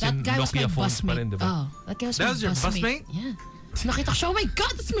one. As that in guy was my Nokia phones pa busmate. rin, diba? Oh, that guy was That my was your busmate? Yeah. Nakita ko siya, oh my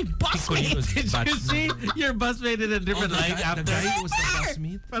God, that's my busmate. Did you see your busmate in a different light after? The guy was the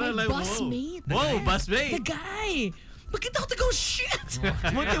busmate. Parang My like, busmate. Whoa, busmate. The guy. Makita ko to go, shit.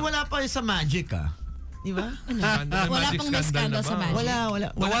 Buti wala pa yung sa Magic Di ba? Wala pang may scandal sa Magic.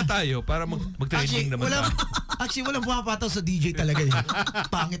 Wala. Gawa tayo para mag-trending naman wala, tayo. actually, walang pumapataw sa DJ talaga.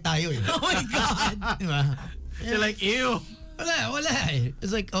 Pangit tayo eh. Oh my God. Di ba? You're like, ew. Wala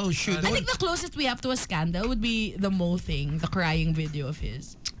It's like, oh shoot. I think the closest we have to a scandal would be the Mo thing, the crying video of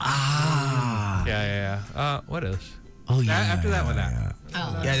his. Yeah. What else? Oh yeah. After that, wala.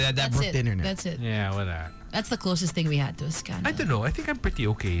 Oh, Yeah, that that's broke it. the internet. That's it. Yeah, wala. That's the closest thing we had to a scandal. I don't know. I think I'm pretty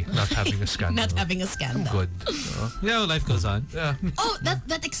okay not having a scandal. Not having a I'm scandal. good. Yeah, life goes on. Yeah. Oh,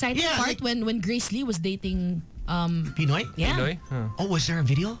 that exciting Yeah, part when Grace Lee was dating Pinoy? yeah. Pinoy? Huh. Oh, was there a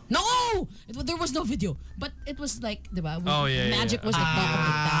video? No! There was no video. But it was like, diba? Oh, yeah, Magic yeah. was like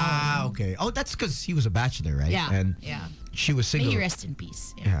buckled it down. Okay. Oh, that's because he was a bachelor, right? Yeah. And Yeah. she was May single. he rest in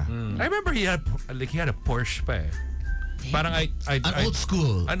peace. Yeah. Yeah. I remember he had a Porsche pa eh. Parang An old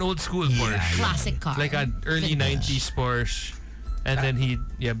school. An old school Yeah, Porsche. yeah. Classic car. Like an early Vintage. 90s Porsche. And then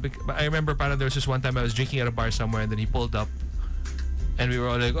I remember parang there was this one time I was drinking at a bar somewhere and then he pulled up and we were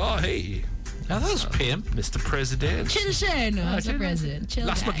all like, oh, hey, Oh, that was pimp. Mr. President. Chill siya, no? As a chill. president. Chill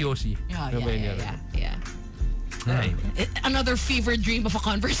Last guy. magyosi. Oh, yeah. Ay. Another fever dream of a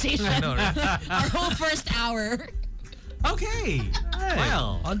conversation. I know, right? Our whole first hour. Okay.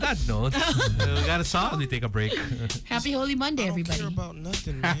 Well, On that note, we got a let me song. take a break. Happy Holy Monday, everybody. about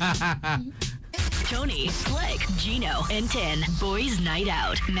nothing, man. Tony, Slick, Gino, and 10. Boys Night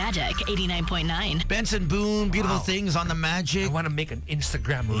Out. Magic 89.9. Benson Boone, beautiful things on the I Magic. want to make an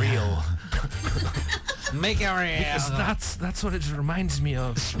Instagram reel. Make our Because that's what it reminds me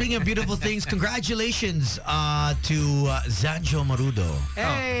of. Speaking of beautiful things, congratulations to Zanjo Marudo.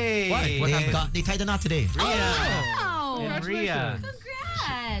 Hey. Why? What happened? They tied the knot today. Wow. And Rhea.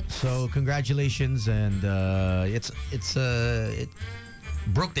 Congrats. So congratulations, and it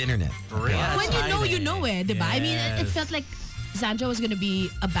broke the internet. Rhea. When you know it, diba? I mean, it Yes. felt like Sanjo was gonna be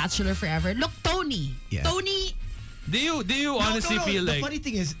a bachelor forever. Look, Tony. Yeah. Tony. Do you honestly feel the like funny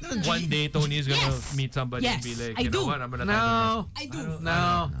thing is, one day Tony is gonna Yes. meet somebody and Yes, be like, I you know do. what, I'm gonna No. I do.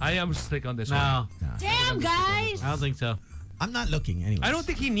 No. I am stick on this No. one. Damn, guys. I don't think so. I'm not looking anyway. I don't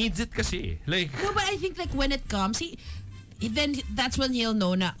think he needs it kasi. Like, No, but I think like when it comes, then that's when he'll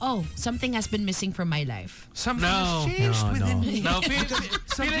know na, oh, something has been missing from my life. something No. has changed No, within no. me. No,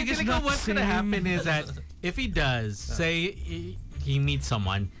 Something is feeling not what's same. gonna happen is that if he does, say he meets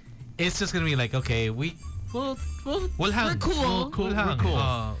someone, it's just gonna be like, okay, we'll We'll hang. We're cool. We'll hang. We're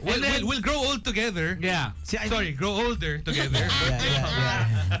cool. We'll, And then- we'll grow old together. yeah. See, I Sorry, grow older together.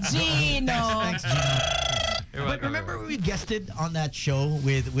 Yeah. Gino. Thanks, Gino. You're But welcome. remember when we guested on that show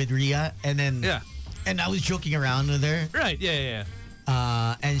with Rhea, and then Yeah. and I was joking around with her, Right, yeah.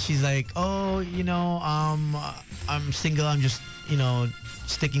 and she's like, "Oh, I'm single. I'm just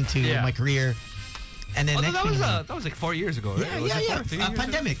sticking to Yeah. my career." And then Although next that thing was you know- that was like 4 years ago, right? Yeah, Was yeah, it yeah. 4, 3 years ago?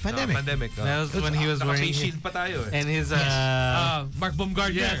 Pandemic. No, pandemic. That was when he was wearing Naka-face shield pa tayo eh. and his Mark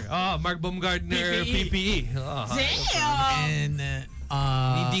Baumgartner. Yes. Mark Baumgartner PPE. PPE. Damn. and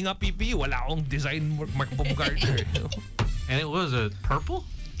Hindi nga PPE, wala akong design Mark Baumgartner. and it was a purple.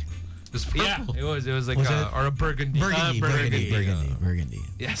 It was purple. Yeah, it was like Was it- or a burgundy. Burgundy.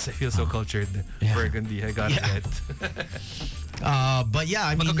 Yes, I feel so cultured. Yeah. Burgundy, I got Yeah. it. But yeah,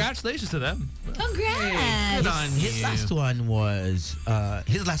 I But mean, congratulations to them. Congrats. Good on his you. last one was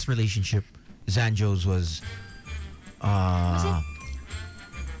his last relationship. Zanjo's was.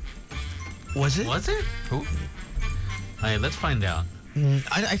 Was it? Was it? Who? Hey, let's find out.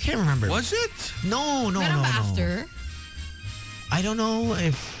 I can't remember. Was it? No. Pero after. I don't know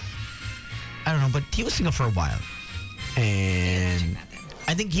if. I don't know, but he was single for a while, and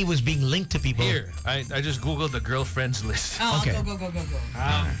I think he was being linked to people. Here, I just googled the girlfriends list. Oh, Okay. go.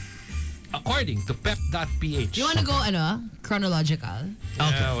 According to pep.ph. You want to go, chronological?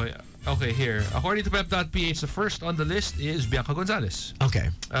 Okay. Yeah, wait. Okay, here. According to pep.ph, the first on the list is Bianca Gonzalez. Okay.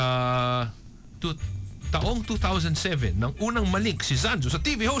 Taong 2007, nang unang malink si Zanjo sa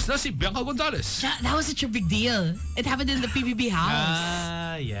TV host na si Bianca Gonzalez. That was such a big deal. It happened in the PBB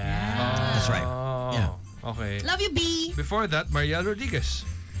house. Yeah. That's right. Yeah. Okay. Love you, B. Before that, Mariel Rodriguez.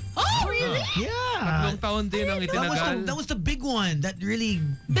 Oh, really? Yeah. Tatlong taon din ang itinagal. That was the big one that really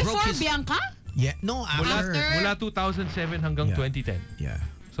Before broke his. Bianca? Yeah. No, after. Mula 2007 hanggang Yeah. 2010. Yeah.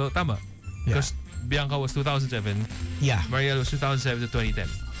 So, tama. Yeah. Because Bianca was 2007, Yeah. Mariel was 2007 to 2010.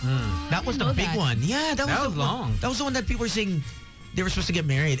 That was the know big that. one. Yeah, that was was the long. That was the one that people were saying they were supposed to get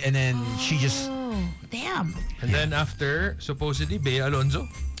married, and then she just. Oh, damn. And then after, supposedly, Bea Alonzo.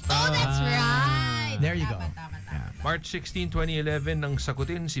 Oh, that's right. There you go. Tama. March 16, 2011 nang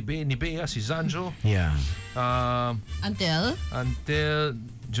sagutin ni Bea si Zanjo. Yeah. Until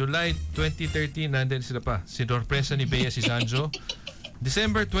July 2013, nandun sila pa. Sinorpresa ni Bea si Zanjo.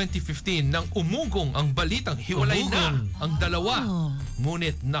 December 2015, nang umugong ang balitang hiwalay na ang dalawa.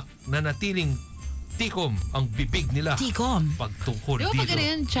 Ngunit nanatiling tikom ang bibig nila. Tikom. Pagtungkol Di ba dito. pag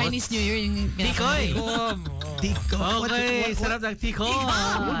ganyan, Chinese New Year yung Tikoy. Tikom. Okay, sarap ng tikoy.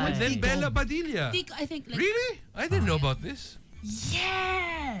 And then Bella Padilla. I think like... Really? I didn't know about this.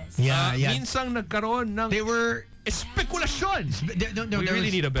 Yes! Yeah, yeah. Minsang nagkaroon ng They were espekulasyon. no, We there really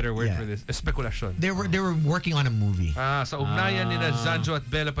was- need a better word yeah. for this. Espekulasyon. They were working on a movie. Sa ugnayan ni Zanjo at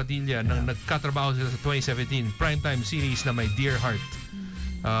Bella Padilla nang nagkatrabaho sila sa 2017 primetime series na may Dear Heart.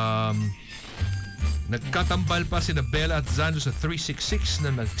 Nagkatambal pa sina Bella at Zanjo sa 366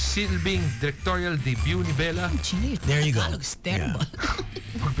 na nagsilbing directorial debut ni Bella. There you go. Tagalog's terrible.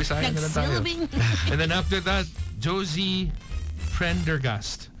 Magbisayan na lang tayo. Nagsilbing. And then after that, Josie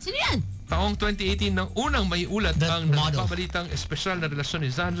Prendergast. Sino yan? Taong 2018 nang unang may ulat The ang model. nagpapalitang espesyal na relasyon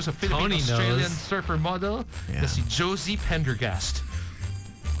ni Zanjo sa Tony Philippine-Australian knows. surfer model na Yeah. si Josie Pendergast.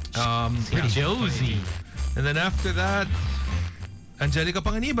 Josie. And then after that, Angelica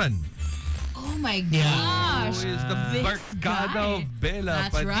Panganiban. Oh my Who gosh! is the This barkada guy. of Bella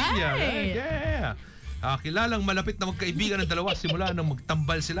That's Padilla. right. Yeah. Kilalang malapit na magkaibigan ng dalawa simula nang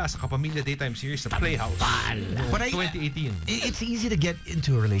magtambal sila sa kapamilya daytime series sa Playhouse. But 2018. It's easy to get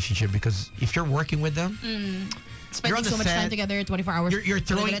into a relationship because if you're working with them, Spending on the so much time set. together, 24 hours. You're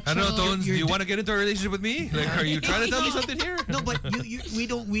throwing- Diretso. I don't know, Tones. Do you're you want to get into a relationship with me? Like, are you trying to tell me something here? no, but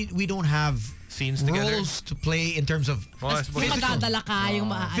we don't have Scenes together? roles to play in terms of Oh, I suppose. Yung madadala ka, yung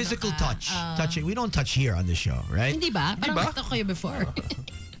maaano physical ka. touch. Touching. We don't touch here on the show, right? Hindi ba? Parang ba? nakita ko kayo before.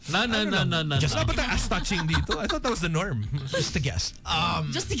 No. Just Dapat ang ass touching dito. I thought that was the norm. Just a guess.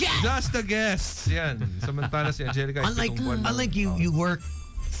 Just to get. Just the guests. Yan. Samantala si Angelica. ay Unlike pitong buwan. unlike you work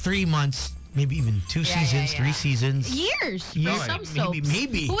 3 months, maybe even 2 seasons, 3 seasons. Years. Years. Some Maybe- soaps.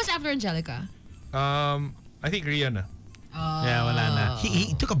 maybe. Who was after Angelica? I think Rihanna. Yeah, wala na.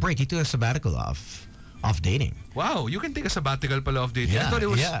 He took a break. He took a sabbatical off dating. Wow, you can take a sabbatical pala of dating. I Yeah, thought it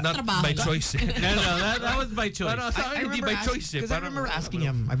was yeah. not Trabaho by lang. choice. No, that was by choice. Parang sa akin, hindi by choice. Because I remember asking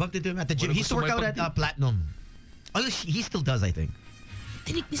him. I bumped into him at the gym. Wala He used to gusto work mo out at Platinum. Oh, he still does, I think.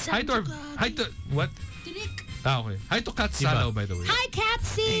 Tinik ni Hi to, what? Tinik. Okay. Hi to Kat Salaw, by the way. Hi,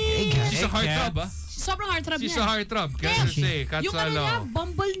 Katsy! Hey, guys. She's a heartthrob, ah. Sobrang heartthrob She's niya. a heartthrob. Can Yeah. I say, Kat Yung ano niya, Salaw.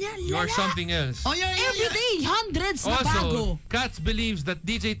 bumble niya, You're lala. something else. Oh, yeah. Every day, hundreds na bago. Also, Katz believes that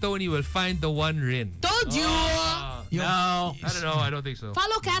DJ Tony will find the one rin. Told you! No. I don't know. I don't think so.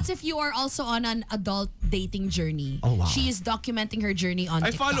 Follow Kats if you are also on an adult dating journey. Oh, wow. She is documenting her journey on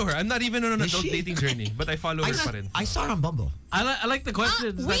I TikTok. follow her. I'm not even on an Is adult she? dating journey, but I follow her pa rin. I saw her on Bumble. I like the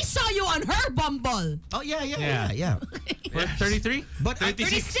questions. We saw you on her Bumble. Oh, yeah. Yeah. 33? But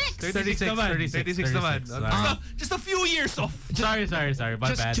 36. 36 naman. 36 naman. Wow. Just a few years off. Sorry. My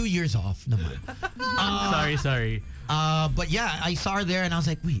just bad. 2 years off naman. Sorry. But yeah, I saw her there and I was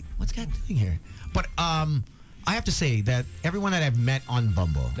like, wait, what's Kat doing here? But I have to say that everyone that I've met on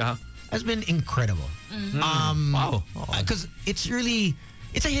Bumble has been incredible. Wow. Because it's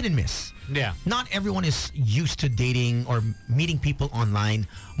a hit and miss. Yeah. Not everyone is used to dating or meeting people online.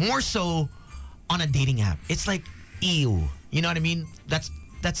 More so on a dating app. It's like, ew. You know what I mean? That's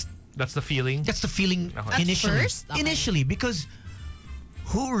the feeling. the feeling At initially. first? Okay. Initially, because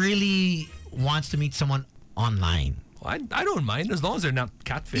who really wants to meet someone online? I don't mind as long as they're not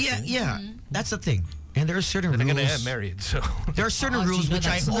catfishing. Yeah. That's the thing. And there are certain They're rules. gonna get married, so. There are certain Oh, rules Gino, which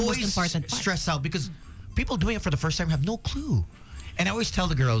I that's the most always important part. stress out because people doing it for the first time have no clue. And I always tell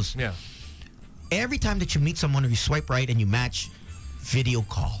the girls, Yeah. every time that you meet someone or you swipe right and you match, video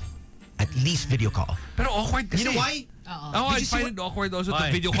call. At least video call. Pero awkward kasi. You know why? Oh, Did I you see find it awkward also Why?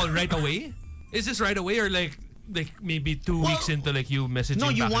 to video call right away. Is this right away or like maybe 2 weeks into like you messaging? No,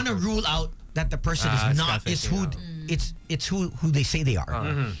 you back want to and forth? rule out that the person Ah, is it's not is who catfishing, it's who they say they are.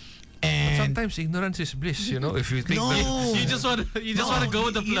 And Sometimes ignorance is bliss, you know. If you think no, that You just want to go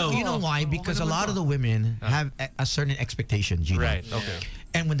with the flow. You know why? Because a lot of the women have a certain expectation, Gino. right, okay.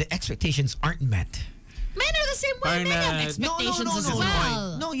 And when the expectations aren't met, Men are the same way. Men have Barnett. expectations as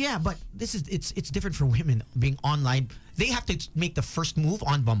well. No, yeah, but it's different for women being online. They have to make the first move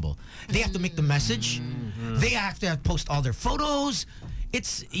on Bumble. They have to make the message. They have to post all their photos.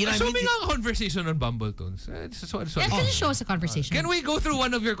 It's what I Assuming mean. a conversation on Bumble Tones. Yeah, can you show us a conversation? Can we go through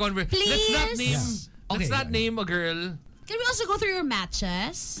one of your conversations? Let's not Please? name. Yeah. Let's Okay, not yeah. name a girl. Can we also go through your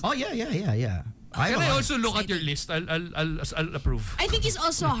matches? Oh yeah. I Can I also look at your list? I'll approve. I think he's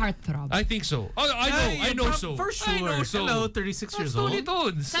also a heartthrob. I think so. Oh, I know so. For sure. I know so. Hello, 36 years old. Tony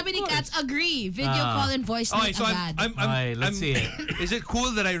Tones. Sabi ni Katz, agree. Video call and voice Okay, note so agad. Let's see it. Is it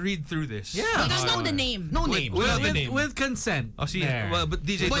cool that I read through this? Yeah. He doesn't know the name. No name. Without the name. With consent. Oh, see, There. well, but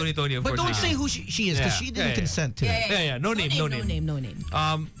DJ Tony, of but course. don't say who she is because Yeah. she didn't Yeah. consent to it. Yeah. No name. No name.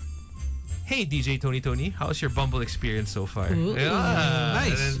 Hey, DJ Tony, how's your Bumble experience so far? Ooh. Yeah.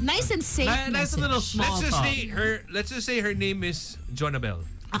 Nice. Nice and safe Nice message. little small talk. Let's just say her name is Jonabel.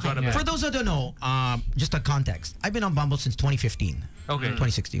 Yeah. For those that don't know, just a context. I've been on Bumble since 2015. Okay.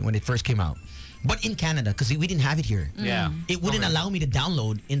 2016 when it first came out. But in Canada, because we didn't have it here. Yeah. It wouldn't allow me to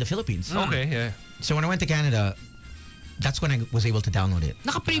download in the Philippines. Okay, yeah. So when I went to Canada, that's when I was able to download it.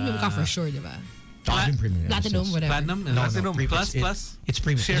 Naka-premium ka for sure, di ba? I've been premium ever Platinum, since. whatever. Platinum? No, Platinum no, plus, it's- plus? It's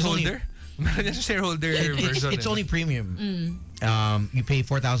premium. Shareholder? There's a shareholder version. It's only premium. You pay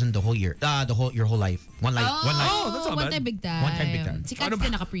 4,000 the whole year. Your whole life. One life. Oh, that's not one bad. time big time. One time big time. Si Katz din Ano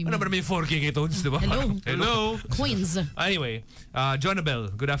naka-premium. ba naman yung 4K kay Tones, di ba? Hello. Coins. Anyway,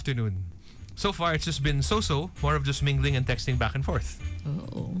 Jonabel, good afternoon. So far, it's just been so-so. More of just mingling and texting back and forth.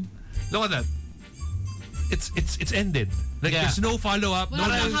 Oh. Look at that. It's ended. Like, Yeah. there's no follow-up. Well,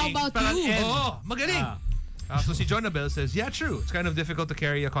 no how nothing. about Parang you? end. Oh, magaling. So si Jonabel says, yeah, true. It's kind of difficult to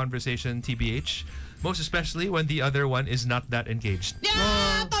carry a conversation, TBH. Most especially when the other one is not that engaged.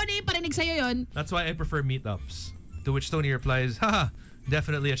 Yeah, Tony, parinig sa'yo yun. That's why I prefer meetups. To which Tony replies, haha,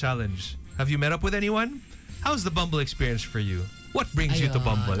 definitely a challenge. Have you met up with anyone? How's the Bumble experience for you? What brings you to Ayun.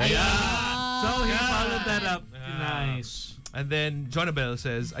 Bumble? So he followed that up. Nice. And then Jonabel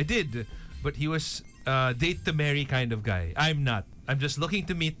says, I did, but he was date to marry kind of guy. I'm not. I'm just looking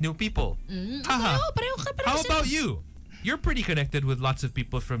to meet new people. Haha. How about you? You're pretty connected with lots of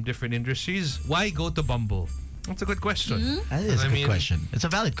people from different industries. Why go to Bumble? That's a good question. That is a good question. It's a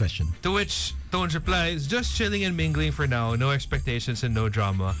valid question. To which Tones replies, just chilling and mingling for now. No expectations and no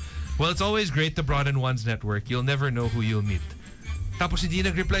drama. Well, it's always great to broaden one's network. You'll never know who you'll meet. Tapos hindi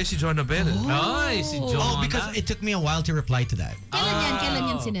nag-reply si Jonabel. Nice. Si John. Oh, because it took me a while to reply to that. Kailan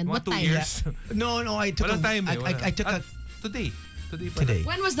yan sinend? What 2 time? years? No, I took Walang time eh. I took a Today. today.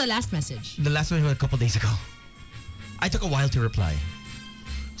 When was the last message? The last one was a couple days ago. I took a while to reply.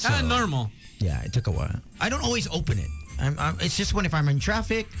 So, Normal. yeah, it took a while. I don't always open it. It's just when if I'm in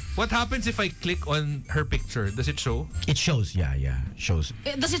traffic, What happens if I click on her picture? Does it show? it shows. Yeah, shows.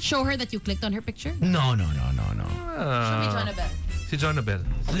 Does it show her that you clicked on her picture? No. Show me Jonabel. Si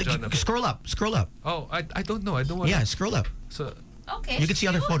Jonabel. Scroll up. Oh, I don't know. I don't want Yeah, scroll up. So, Okay. You can see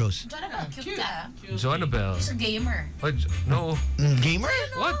other photos. Jonabel, cute ka. Jonabel. He's a gamer. Oh, no. Gamer?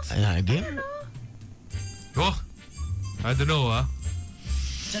 What? Gamer? Oh, I don't know,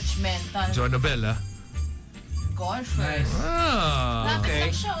 Judgmental. Jonabel, Golfer. Ah, Lapit okay. lang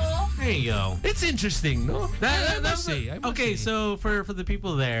siya, oh. There you go. It's interesting, no? I must say. Okay, so for the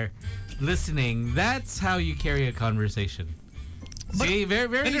people there listening, that's how you carry a conversation. See, very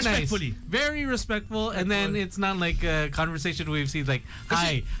and nice, respectfully. very respectful, and then it's not like a conversation we've seen like,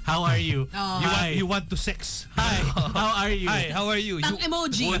 "Hi, how are you? Oh. You want to sex? Hi, how are you? Hi, how are you? Tang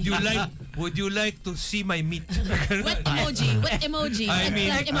emoji. Would you like to see my meat? What emoji? What emoji? I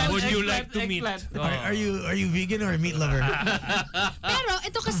mean, Eggplant emoji. would you like to meet? Eggplant. Are you vegan or a meat lover? Pero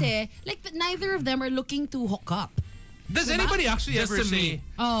ito kasi, like neither of them are looking to hook up. Does anybody actually Just ever to say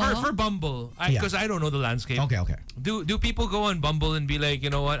me. for Bumble? Because I don't know the landscape. Okay. Do people go on Bumble and be like, you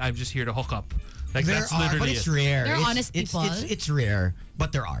know what? I'm just here to hook up. Like There that's are, literally but it's it. rare. They're It's- honest people. It's rare,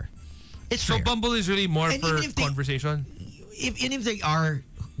 but there are. It's So rare. Bumble is really more And for even if they- conversation. If they are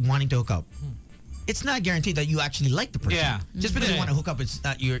wanting to hook up, it's not guaranteed that you actually like the person. Yeah. Just because you Yeah. want to hook up, it's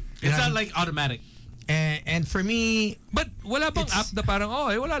not your. It's not like automatic. And for me, But wala bang It's- app na parang,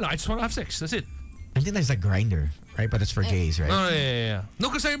 wala lang. I just want to have sex. That's it. I think there's like Grinder, right? But it's for gays, right? Oh, yeah.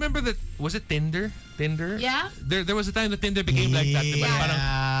 No, because I remember that, was it Tinder? Yeah? There was a time that Tinder became like that. Diba? Yeah.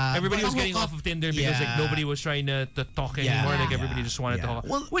 Parang everybody was But getting off of Tinder because like Yeah. nobody was trying to talk Yeah. anymore. Like Yeah. everybody just wanted to Yeah. talk.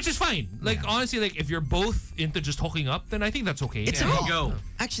 Well, which is fine. Like honestly, like if you're both into just hooking up, then I think that's okay. It's There you evolved. go.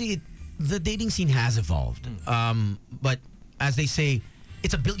 Actually, the dating scene has evolved. But as they say,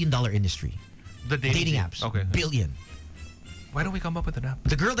 it's a $1 billion industry. the Dating scene. apps. Okay. Billion. Why don't we come up with an app?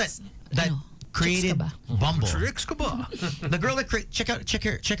 The girl that Ano? created Chicks ka Bumble. Tricks ka ba? The girl that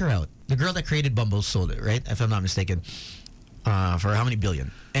check her out. The girl that created Bumble sold it, right? If I'm not mistaken. For how many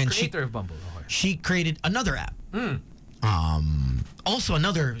billion? And Creator of Bumble. Okay. she created another app. Also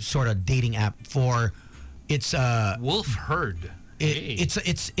another sort of dating app for it's Wolf Herd. Hey.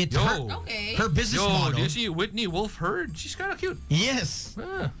 it's Yo. her, Okay. her business Yo, model. do you see Whitney Wolf Herd? She's kind of cute. Yes.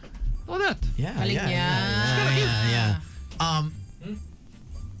 All that. Yeah. Galing Yeah. niya. Yeah. Yeah.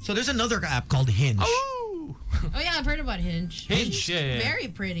 So So there's another app called Hinge. Oh, yeah, I've heard about Hinge. Hinge, yeah. Very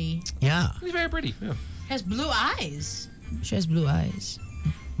pretty. Yeah. He's very pretty. Yeah. Has blue eyes. She has blue eyes.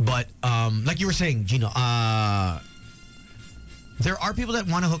 But like you were saying, Gino, there are people that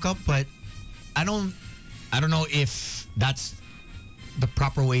want to hook up, but I don't know if that's the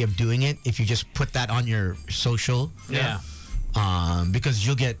proper way of doing it. If you just put that on your social, because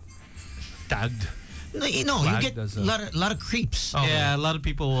you'll get tagged. No, you get a lot of creeps. Oh, yeah, a lot of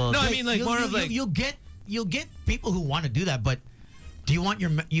people will. No, I mean like you'll get people who want to do that, but do you want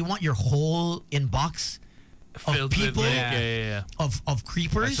your whole inbox filled of people with of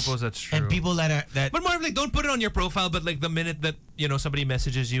creepers? I suppose that's true. And people that But more of like, don't put it on your profile. But like the minute that somebody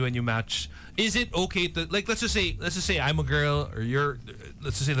messages you and you match, is it okay to like let's just say I'm a girl or you're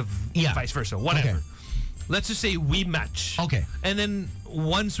let's just say the vice versa, whatever. Okay. Let's just say we match. Okay. And then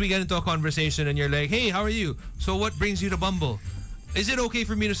once we get into a conversation and you're like, hey, how are you? So what brings you to Bumble? Is it okay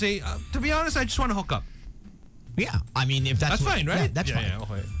for me to say, to be honest, I just want to hook up? Yeah, I mean if that's fine, right? Yeah, that's fine. Yeah,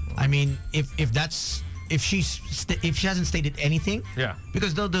 okay. I mean if she hasn't stated anything,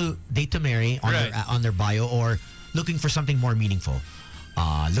 because they'll do date to marry on their bio or looking for something more meaningful,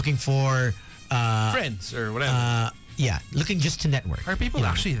 looking for friends or whatever. Looking just to network. Are people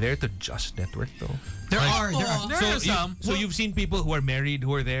actually there to just network though? There are. There are some. So you've seen people who are married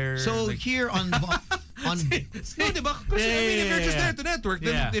who are there. So like, here on no, diba? Kasi, I mean, if you're just there to network,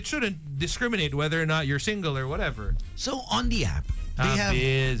 then it shouldn't discriminate whether or not you're single or whatever. So on the app, they have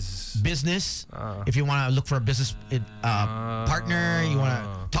business. If you want to look for a business partner, you want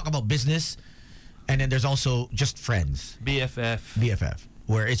to talk about business, and then there's also just friends. BFF,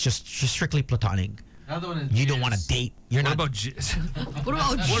 where it's just strictly platonic. You don't want to date. You're what not. About Jizz? What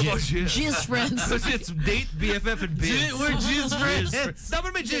about Jizz? Jizz friends. Because it's date, BFF, and biz. We're Jizz friends.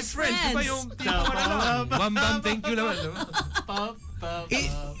 Dapat may Jizz friends. Diba yung Bam bam, thank you naman.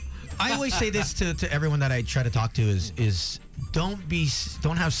 I always say this to everyone that I try to talk to is don't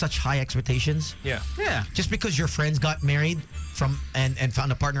have such high expectations. Yeah. Just because your friends got married and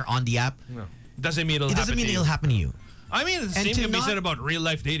found a partner on the app, doesn't mean it'll happen to you. I mean, the same can be said about real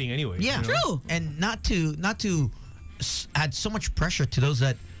life dating anyway. Yeah, true. And not to add so much pressure to those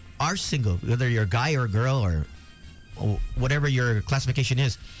that are single, whether you're a guy or a girl or whatever your classification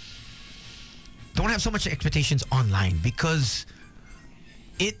is. Don't have so much expectations online because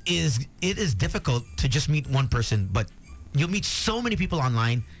it is difficult to just meet one person, but you'll meet so many people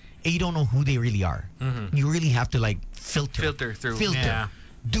online and you don't know who they really are. Mm-hmm. You really have to like filter through. Yeah.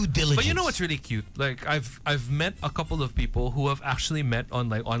 Due diligence. But you know what's really cute? Like I've met a couple of people who have actually met on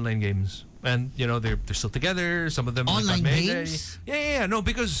like online games, and they're still together. Some of them online like, games. Yeah. No,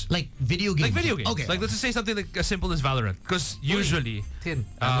 because like video games. Okay. Like let's just say something like as simple as Valorant. Because usually,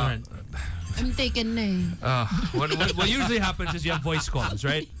 Valorant. I'm taken na. What usually happens is you have voice calls,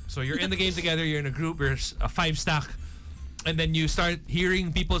 right? So you're in the game together. You're in a group. You're a 5-stack. And then you start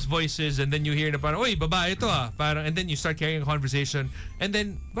hearing people's voices, and then you hear na parang, oy, babae ito ah. Parang, and then you start carrying a conversation. And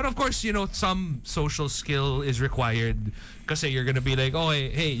then, but of course, some social skill is required. Kasi you're gonna be like, oh,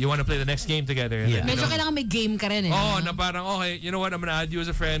 hey, you wanna play the next game together? And Yeah. then, Medyo kailangan may game ka rin eh. na parang, okay, you know what, I'm gonna add you as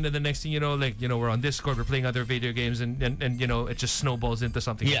a friend, and the next thing you know, like, we're on Discord, we're playing other video games, and it just snowballs into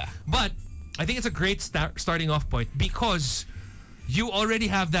something. Yeah. But I think it's a great starting off point because you already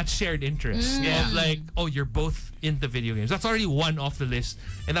have that shared interest of like, oh, you're both into video games. That's already one off the list,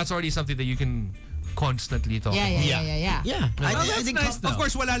 and that's already something that you can constantly talk about. Yeah. Yeah. I think nice, Of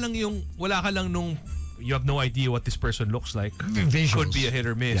course, wala ka lang nung you have no idea what this person looks like. Visuals. Could be a hit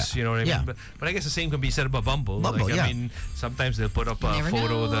or miss, Yeah. you know what I mean? Yeah. But I guess the same can be said about Bumble. Bumble, like, yeah. I mean, sometimes they'll put up a Never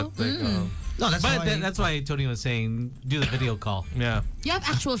photo know. that like, No, that's But why. that's why Tony was saying do the video call. yeah. You have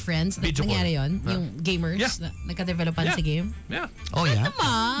actual friends na Video call. nangyari yun? Yung gamers Yeah. na nagka-developan Yeah. sa game? Yeah. Oh yeah. Come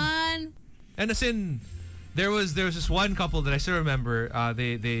on! And as in, there was this one couple that I still remember.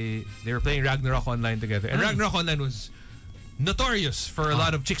 They were playing Ragnarok Online together, and Ragnarok Online was notorious for a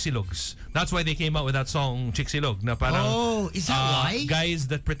lot of chixilogs. That's why they came out with that song Chicxilog. Na parang, Oh, is that why? guys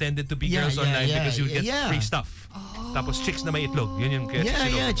that pretended to be Yeah, girls yeah, online yeah, because you would get yeah. free stuff. Tapos chicks na may itlog. Yun yung kaya Yeah,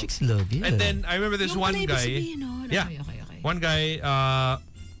 Chicxilog. yeah, chicks love. Yeah. And then I remember this Yung one pala ibig guy. sabihin, no? Yeah. Okay. One guy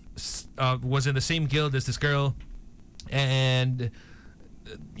was in the same guild as this girl, and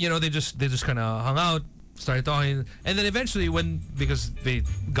they just kind of hung out, started talking, and then eventually because they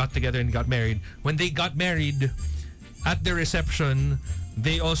got together and got married, when they got married at the reception,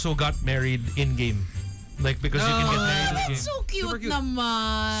 they also got married in game, like because you can get married in game. That's so Super cute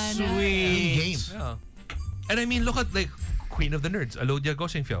naman. In game. Yeah. And I mean, look at like Queen of the Nerds, Alodia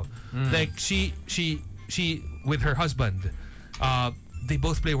Gosengfyo. Like she with her husband, they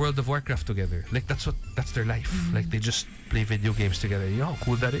both play World of Warcraft together. Like that's their life. Like they just play video games together. You know how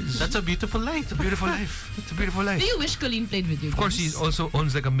cool that is. That's a beautiful life. It's a beautiful life. It's a beautiful life. Do you wish Colleen played video games? Of course, he also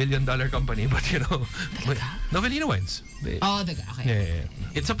owns like $1 million company, but you know, Novelino wines. Oh, okay. Yeah.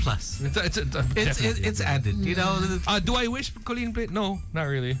 It's a plus. It's added. You know. Do I wish Colleen played? No, not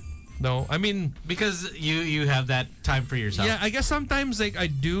really. No, I mean because you have that time for yourself. Yeah, I guess sometimes like I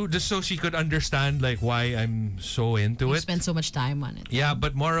do just so she could understand like why I'm so into you it. Spend so much time on it. Yeah,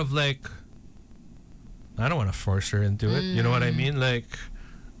 but more of like I don't want to force her into it. You know what I mean? Like,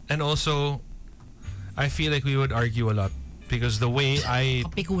 and also I feel like we would argue a lot because the way I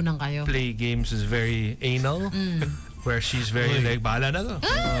Pikunan kayo. play games is very anal, where she's very like bahala na to.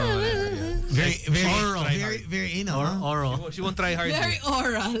 Very anal. Oral. She won't try hard. Very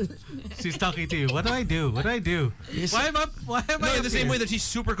oral. She's talking to you. What do I do? Why am I No, in up the same here? way that she's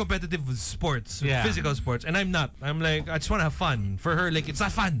super competitive with sports, Yeah. physical sports, and I'm not. I'm like, I just want to have fun. For her, like, it's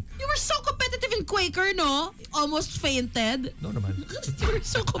not fun. You were so competitive in Quaker, no? Almost fainted. No naman. You were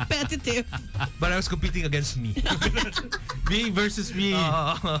so competitive. But I was competing against me. Me versus me.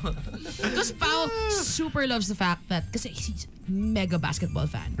 Because Pao super loves the fact that, kasi he's mega basketball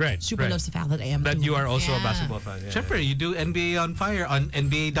fan. Right, Super right. loves the fact that I am That too. you are also a Yeah. basketball fan. Yeah. Siyempre, you do NBA on Fire on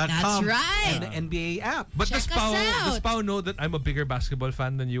NBA.com. That's right. And the NBA app. But Check does us out. Pao know that I'm a bigger basketball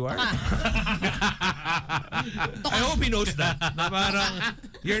fan than you are? I hope he knows that. Na parang,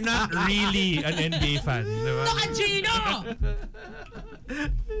 you're not really an NBA fan. Diba? Toka Gino!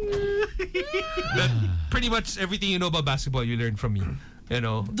 That pretty much everything you know about basketball, you learned from me. You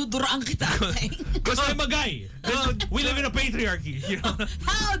know? Duduraan kita. Because I'm a guy. We live in a patriarchy. You know?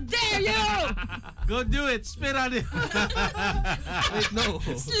 How dare you! Go do it. Spit on him. Wait, no.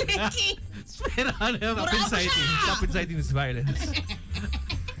 Slicky! Spit on him. Stop inciting. Stop inciting this violence.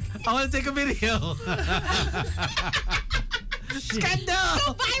 I want to take a video. Scandal!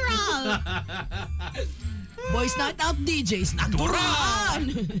 So viral! Boys Night Out DJs, nagduraan!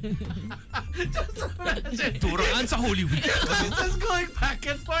 Turaan sa Holy Week. Just going back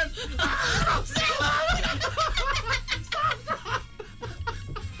and forth.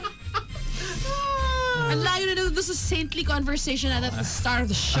 Ang layo na doon sa saintly conversation at the start of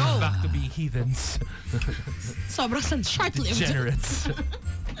the show. Back to being heathens. Sobrang short-lived. Degenerates.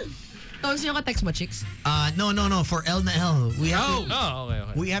 Tapos yung ka-text mo, chicks? No. For L na L, we have to. Oh,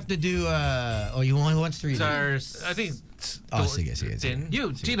 okay. We have to do. You want who wants to read? Stars. I think. Sige. Tin.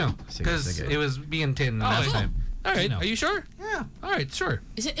 You, Gino. Because Sige. it was me and Tin last okay. time. All right. Gino. Are you sure? Yeah. All right, sure.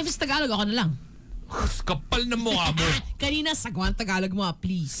 If it's Tagalog, ako na lang. Kapal na mukha mo. Kanina, sagwan Tagalog mo,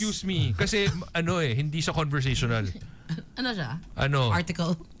 please. Excuse me. Kasi, hindi siya conversational. Ano siya? Ano?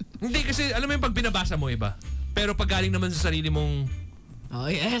 Article. Hindi kasi, alam mo yung pag binabasa mo iba. Pero pag galing naman sa sarili mong Oh,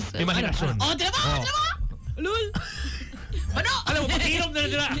 yes. imahinasyon. Oh, tira mo! Lul! Ano? Alam mo, pag-inom na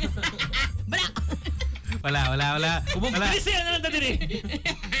nila. Bala! Wala. Umugbilisi na lang natin eh.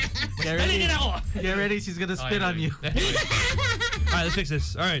 Get ready. Halingin ako. Get ready. She's gonna spit on you. Anyway. Alright, let's fix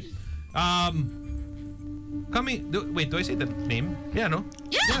this. Alright. Wait, do I say the name? Yeah, no?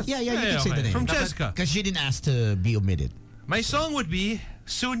 Yeah! Yeah, you can say the name. From Jessica. Because she didn't ask to be omitted. My song would be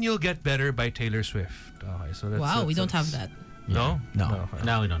Soon You'll Get Better by Taylor Swift. Okay, so that's... Wow, we don't have that. No? No. Okay.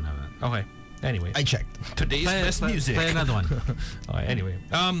 No, we don't have that. Okay. Anyway. I checked. Today's best music. Play another one. Okay, anyway.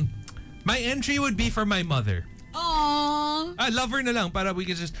 My entry would be for my mother. Aww. I love her na lang para we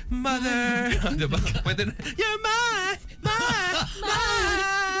can just mother. Diba? Pwede na, you're my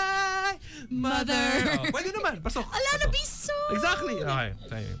Mother. Oh, pwede naman. Pasok. Alana Biso. Exactly.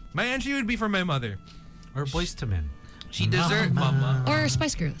 Okay. My entry would be for my mother. Or Boys to Men. She deserves Mama. Or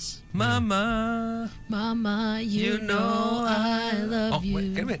Spice Girls. Mama. Mama, you know I love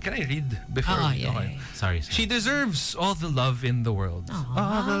you. Wait, can I read before? Yeah. Sorry. She deserves all the love in the world.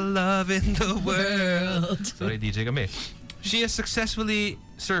 All the love in the world. Sorry, DJ kami. She has successfully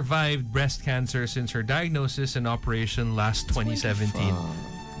survived breast cancer since her diagnosis and operation last 2017.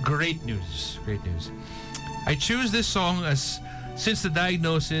 Great news. Great news. I choose this song as since the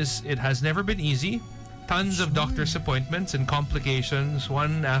diagnosis, it has never been easy. Tons of doctor's appointments and complications,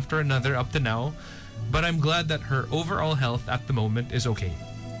 one after another up to now. But I'm glad that her overall health at the moment is okay.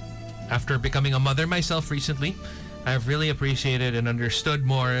 After becoming a mother myself recently, I have really appreciated and understood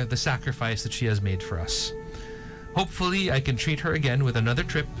more the sacrifice that she has made for us. Hopefully, I can treat her again with another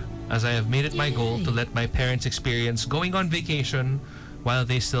trip, as I have made it my goal to let my parents experience going on vacation while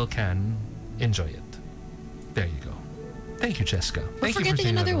they still can enjoy it. There you go. Thank you, Jessica. We're Thank you for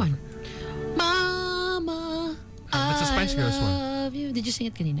forgetting singing another that one. Mama, That's a Spice Girls one. I love you. Did you sing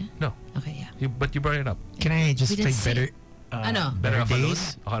it kanina? No, Okay, yeah. but you brought it up. Can I just We play didn't say better? it. Ano? Better Better Off Alone?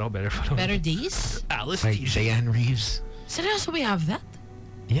 Days? Oh, no, Better Off Alone. Better Days? Alice Like Tisha. Diane Reeves? Seriously, we have that?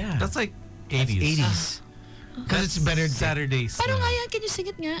 Yeah. That's like 80s. 80s. Because it's better. Saturdays. Paano nga yan? Can you sing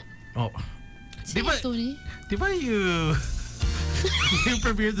it nga? Oh. Sing it, Tony. Di ba you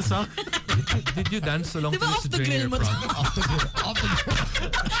premiered the song? Did you dance along Di ba to off this the during grill your mo? prom? Off the grill. Off the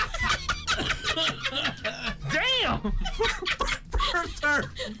grill. Damn!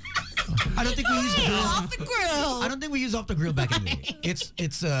 I don't think we use the grill. Off the grill. I don't think we use off the grill back in the day.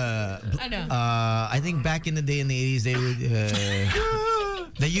 It's Ano? I think back in the day in the 80s they would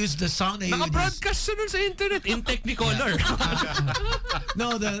they used the song they would use. Naka-broadcast siya nun sa internet in Technicolor.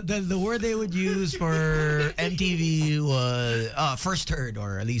 No, the word they would use for MTV was first heard,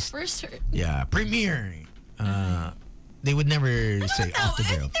 or at least First heard. yeah, premiere. They would never say off the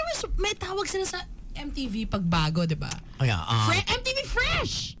grill. There was, may tawag sila sa MTV pagbago, di ba? Oh yeah, MTV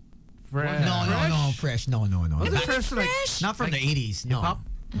Fresh! no, fresh. No. Was it Not, fresh? Like, not from the 80s. No. hip-hop?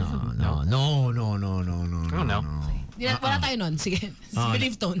 No. Oh, no. Wala tayo nun. Sige.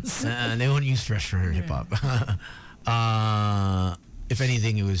 Believe tones. They wouldn't use fresh for hip hop. If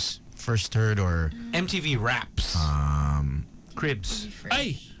anything, it was first heard or MTV Raps. Cribs.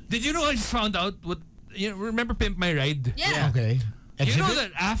 Ay, did you know I just found out what, you know, remember Pimp My Ride? Yeah. okay. You know Exhibit?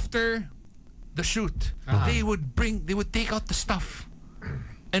 that after the shoot, they would take out the stuff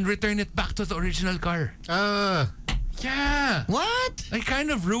and return it back to the original car. Yeah. What? I kind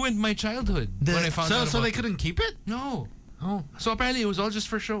of ruined my childhood when I found out So about they couldn't keep it? No. Oh. So apparently it was all just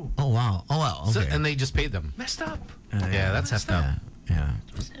for show. Oh wow. Okay. So, and they just paid them. Messed up. Yeah, that's effed up. Yeah.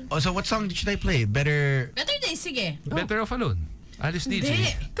 Oh, so what song should I play? Better. Better Day, sige. Better off alone. Alice DJ.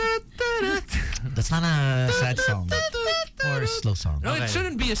 Hindi. That's not a sad song or a slow song. No, Okay. it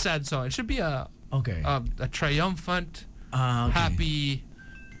shouldn't be a sad song. It should be a Okay. triumphant, Okay. happy.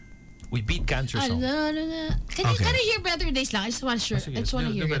 We beat cancer song. Can Okay. you hear Better Days lang? I just want to Sige, I just want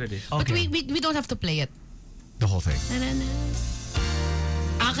to do hear Better it. Days. But Okay. we don't have to play it. The whole thing.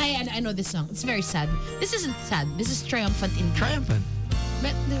 Okay, I know this song. It's very sad. This isn't sad. This is triumphant in Triumphant. Di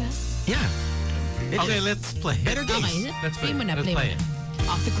ba? Yeah. Okay, let's play. Better Okay, days. Let's play play. mo na, Let's play play mo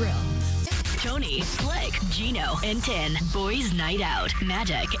na. Off the grill. Tony, Slick, Gino, and Tin. Boys Night Out.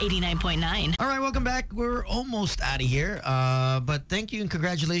 Magic 89.9. All right, welcome back. We're almost out of here. But thank you and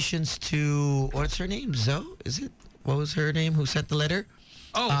congratulations to, what's her name? Zoe? Is it? What was her name? Who sent the letter?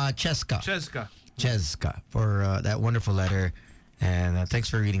 Oh, Cheska. Cheska. For that wonderful letter. And thanks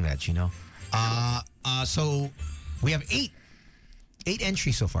for reading that, Gino. So we have eight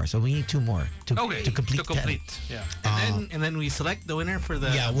entries so far. So we need two more to complete 10. Yeah. And then we select the winner for the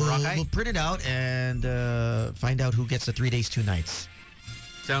Yeah, Boracay. we'll print it out and find out who gets the 3 days, 2 nights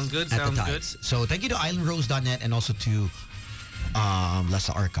Sounds good. at Sounds the good. Tides. So thank you to islandrose.net and also to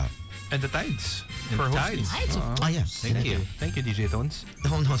Lasa Arca. And the Tides. And for the hosting. Tides. Oh, yeah. Thank you. Thank you, DJ Tones.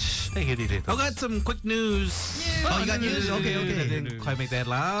 Oh, no. Thank you, DJ I Tones. got some quick news. Oh, you got news? Okay. I didn't quite make the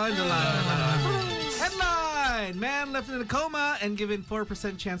headline. Headline! Man left in a coma and given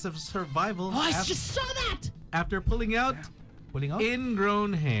 4% chance of survival Oh, I just saw that! after pulling out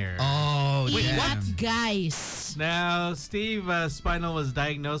ingrown hair. Oh, Wait, damn. what? Guys. Now, Steve Spinal was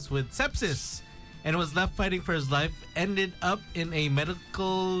diagnosed with sepsis and was left fighting for his life, ended up in a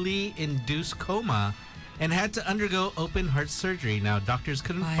medically induced coma, and had to undergo open heart surgery. Now, doctors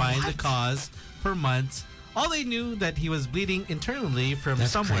couldn't find the cause for months. All they knew that he was bleeding internally from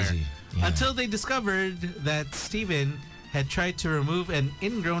That's somewhere. crazy. Yeah. Until they discovered that Steven had tried to remove an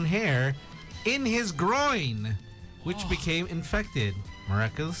ingrown hair in his groin, which became infected.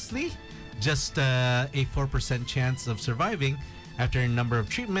 Miraculously, just a 4% chance of surviving. After a number of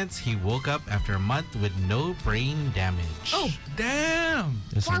treatments, he woke up after a month with no brain damage. Oh, Damn.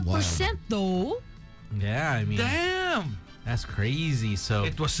 That's wild. 4% though? Yeah, I mean, Damn. that's crazy. So,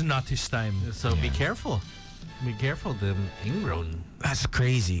 It was not his time. be careful. Be careful, the ingrown. That's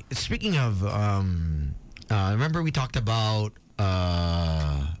crazy. Speaking of, remember we talked about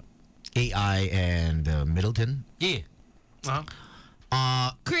AI and Middleton? Yeah.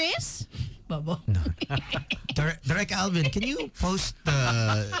 Chris? Babo. Direct Alvin, can you post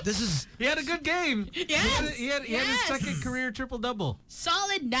this is He had a good game. Yes. He had his second career triple-double.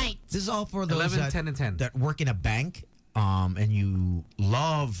 Solid night. this is all for those 11, that, 10, and 10. that work in a bank and you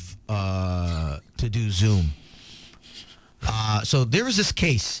love to do Zoom. So there was this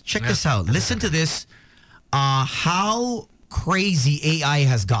case. Check this out. Listen to this. How crazy AI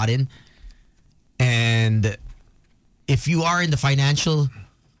has gotten. And if you are in the financial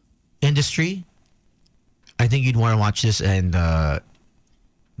industry, I think you'd want to watch this and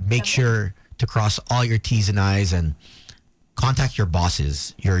make sure to cross all your T's and I's and contact your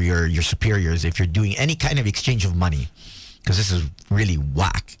bosses, your superiors if you're doing any kind of exchange of money, because this is really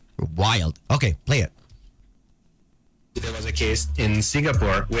wild. Okay, play it. There was a case in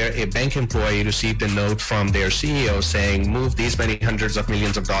Singapore where a bank employee received a note from their CEO saying, move these many hundreds of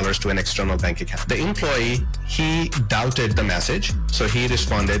millions of dollars to an external bank account. The employee, he doubted the message, so he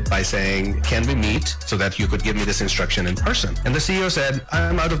responded by saying, can we meet so that you could give me this instruction in person? And the CEO said,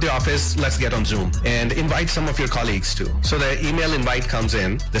 I'm out of the office, let's get on Zoom and invite some of your colleagues too. So the email invite comes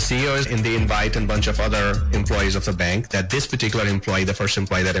in, the CEO is in the invite and a bunch of other employees of the bank, that this particular employee, the first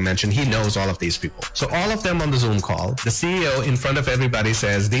employee that I mentioned, he knows all of these people. So all of them on the Zoom call, the CEO in front of everybody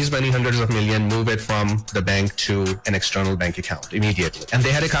says, these many hundreds of million, move it from the bank to an external bank account immediately. And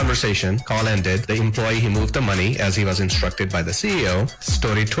they had a conversation, call ended. The employee, he moved the money as he was instructed by the CEO.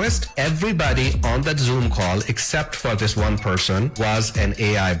 Story twist, everybody on that Zoom call, except for this one person, was an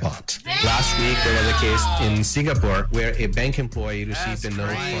AI bot. Last week, there was a case in Singapore where a bank employee received a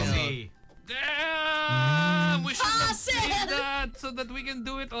note from... Damn! We should have seen that so that we can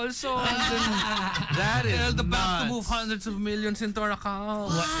do it also. That is tell the bank to move hundreds of millions into our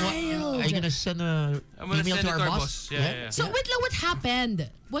account. Are you gonna send a email to our boss? Yeah. So wait, what happened?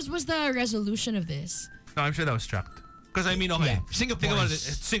 Was the resolution of this? No, I'm sure that was tracked. Because I mean, okay, Singapore. think about it.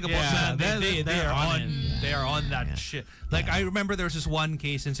 It's Singapore. Yeah, they are on that shit. Like I remember there was this one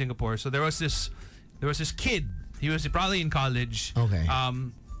case in Singapore. So there was this kid. He was probably in college. Okay.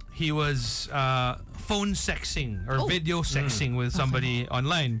 He was phone sexing or video sexing with somebody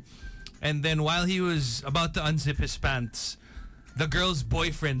online. And then while he was about to unzip his pants, the girl's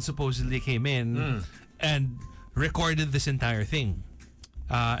boyfriend supposedly came in and recorded this entire thing.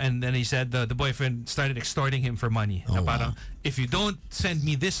 And then he said the boyfriend started extorting him for money. Na parang, if you don't send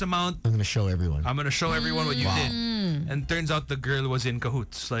me this amount, I'm gonna show everyone. I'm gonna show everyone what you did. And turns out the girl was in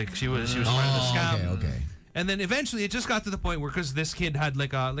cahoots. Like she was part of the scam. Okay. And then eventually it just got to the point where, because this kid had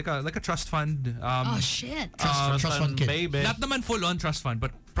like a trust fund. Oh shit! Trust fund kid. Baby. Not naman full on trust fund,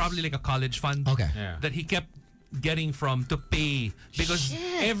 but probably like a college fund. Okay. Yeah. That he kept getting from to pay, because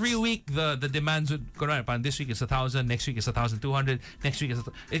every week the demands would go around. This week is 1,000, next week is 1,200, next week is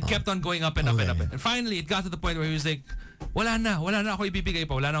it kept on going up and up and up. And finally it got to the point where he was like, wala na ako ibibigay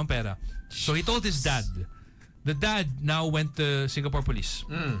pa, wala na akong pera. So he told his dad. The dad now went to Singapore police.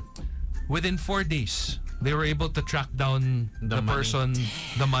 Within 4 days, they were able to track down the person,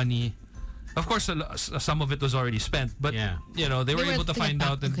 the money. Of course, some of it was already spent, but you know, they were able to find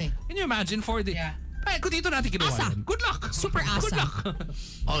out. And, can you imagine 4 days? Yeah. Ay, kung dito natin ginawa yan. Good luck. Super asa. Good luck.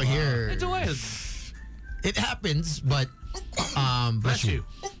 Oh, here. It's wild. It happens, but bless you.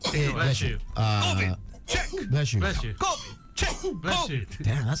 Bless you. COVID. Check. Bless you. Bless you. COVID. Check. Bless you.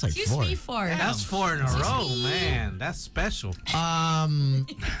 Damn, that's like Excuse 4. me for. That's 4 in a row, man. That's special.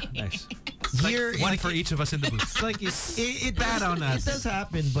 Nice. Here, One for each of us in the booth. It's like it bad on us. It does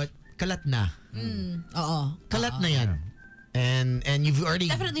happen, but kalat na. Oo. Kalat na yan. And you've already...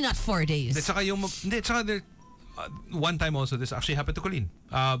 Definitely not 4 days. One time also, this actually happened to Colleen.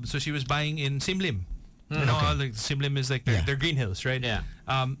 So she was buying in Simlim. You know, like Simlim is like their Green Hills, right? Yeah.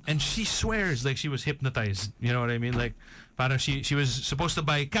 And she swears like she was hypnotized. You know what I mean? Like, parang she was supposed to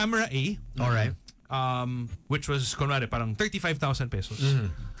buy camera A. All right. Which was, kunwari, parang 35,000 pesos.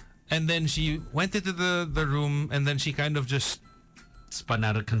 And then she went into the room, and then she kind of just spun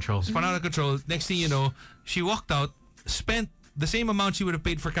out of control. Next thing you know, she walked out, spent the same amount she would have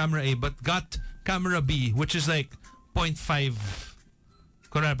paid for camera A, but got camera B, which is like 0.5,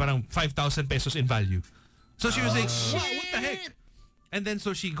 kunwari, parang 5,000 pesos in value. So she was like, what the heck? And then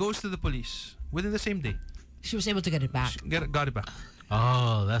so she goes to the police within the same day. She was able to get it back. Got it back.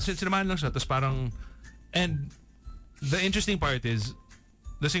 Oh, that's... Sinamahan lang siya. Tapos parang... And the interesting part is,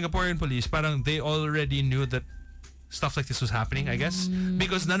 the Singaporean police, parang they already knew that stuff like this was happening, I guess.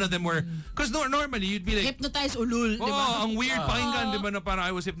 Because none of them were... Because normally you'd be like... Hypnotized ulul, di ba? Oh, ang weird pakinggan, di ba, na parang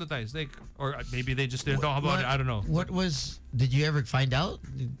I was hypnotized. Like, or maybe they just didn't talk about it. I don't know. What was... Did you ever find out?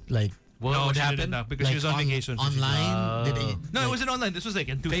 Like... What happened? Didn't know, because like she was on vacation. So online? no, it wasn't online. This was like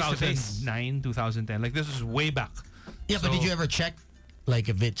in 2009, 2010. Like, this was way back. Yeah, but did you ever check like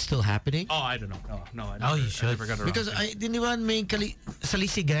if it's still happening? Oh, I don't know. No, I never, Oh, you should. I never got around Because to it. didn't even may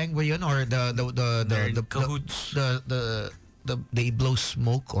Salisi gang ba yun, or the cahoots. they blow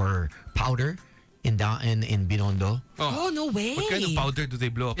smoke or powder in Binondo. Oh, no way. What kind of powder do they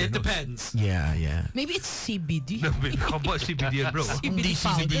blow up? It their nose? depends. Yeah. Maybe it's CBD. How about CBD, bro? CBD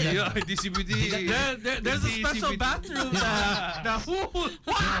powder. Yeah, CBD. There's a special bathroom that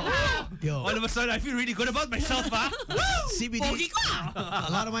Yo, All of a sudden, I feel really good about myself, ah. CBD.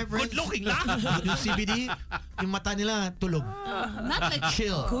 A lot of my friends Good looking lang. yung CBD, yung mata nila tulog. Not like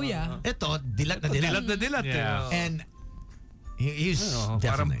Chill. Kuya. Ito, dilat na dilat. Dilat na dilat. Yeah. And He's Parang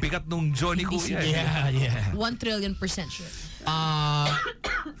definitely. bigat nung Johnny Kuya. Yeah. 1 trillion% sure.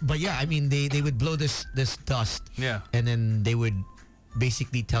 But yeah, I mean, they would blow this dust. Yeah. And then they would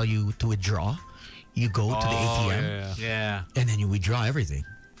basically tell you to withdraw. You go to the ATM. Yeah. And then you withdraw everything.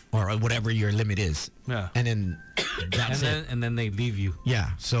 Or whatever your limit is. Yeah. And then that's it. And then they leave you.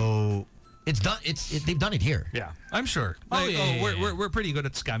 Yeah. So it's done. They've done it here. Yeah, I'm sure. Oh, yeah. We're pretty good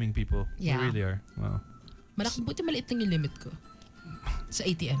at scamming people. Yeah. We really are. Wow. Buti maliit lang yung limit ko sa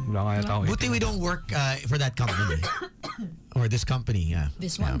ATM. Wala nga yata akong Buti we don't work for that company. Or this company, yeah.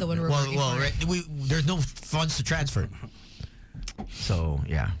 This one, the one we're Well, working well, for. right, there's no funds to transfer. So,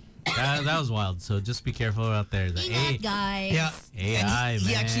 yeah. That was wild. So just be careful out there. The Ingat, guys. Yeah. AI, and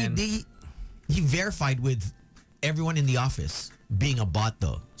he man. actually, he verified with everyone in the office being a bot,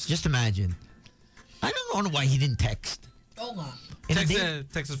 though. So just imagine. I don't know why he didn't text. Oo nga. In a day-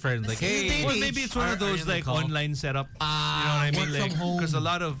 Text a friend like, hey, Well, maybe it's one of are you those on the like call? online setup. You know what I mean? work from Like, home. because a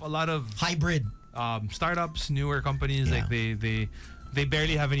lot of hybrid. startups, newer companies, Yeah. like they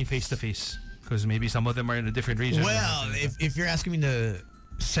barely have any face to face because maybe some of them are in a different region. Well, if you're asking me to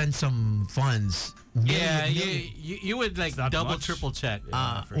send some funds, Yeah, million- you would like not double, much. triple check.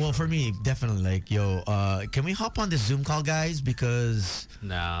 well, for me, definitely like, yo, can we hop on this Zoom call, guys? Because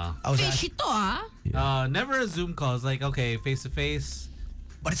No. I was Fishy to Never a Zoom call. It's like, okay, face to face.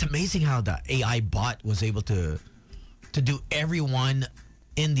 but it's amazing how the AI bot was able to do everyone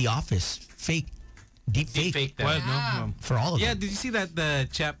in the office deep fake Fake that. Well, Yeah. no. for all of Yeah, them. did you see that the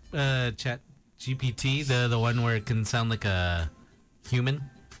chat GPT, the one where it can sound like a human?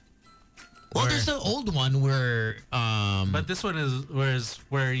 Well, there's the old one where But this one is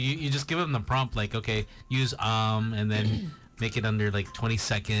where you just give them the prompt like, okay, use and then make it under like 20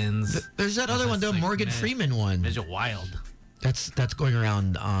 seconds. there's that other one, the That's like, Morgan man, Freeman one. It's wild. That's going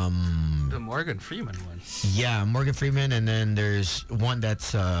around. The Morgan Freeman one. Yeah, Morgan Freeman, and then there's one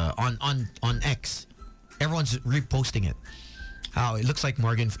that's on X. Everyone's reposting it. How it looks like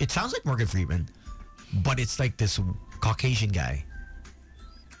Morgan. It sounds like Morgan Freeman, but it's like this Caucasian guy.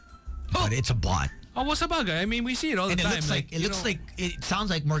 But it's a bot, Oh, what's a bagay? I mean, we see it all the and it time. looks like you know, it sounds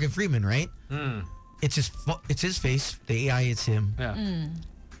like Morgan Freeman, right? It's his face. The AI, it's him, Yeah.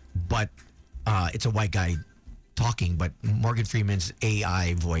 but it's a white guy talking, but Morgan Freeman's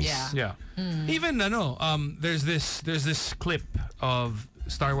AI voice. Yeah. Yeah. Even there's this clip of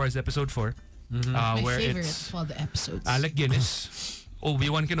Star Wars Episode 4 My where favorite it's of all the episodes. Alec Guinness,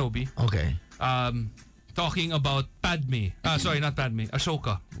 Obi-Wan Kenobi, Okay. talking about Padme. Sorry, not Padme.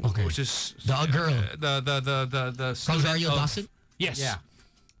 Ahsoka. Okay. Which is The girl. The student Rosario of- Dawson? Yes. Yeah.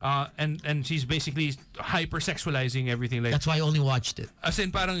 And she's basically hypersexualizing everything. Like, That's why I only watched it. as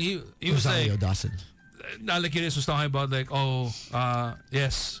in, parang he was Rosario like, Dawson. Alec Guinness was talking about like,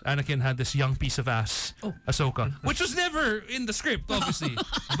 yes, Anakin had this young piece of ass, Ahsoka, which was never in the script, obviously,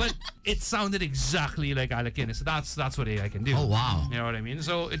 but it sounded exactly like Alec Guinness. That's what AI can do. Oh, wow. You know what I mean?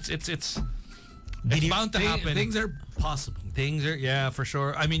 So it's Did you- bound to happen. Things are possible. Things are, yeah, for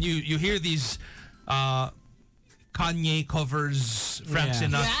sure. I mean, you hear these Kanye covers, Frank Yeah.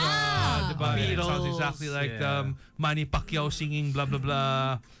 Sinatra, Yeah. diba? It sounds Beatles, exactly like yeah. Manny Pacquiao singing blah blah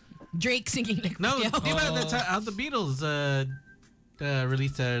blah. Drake singing like No, Pacquiao. think about that's how the Beatles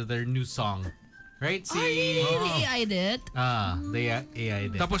released their new song, right? Oh, really? The AI did? The AI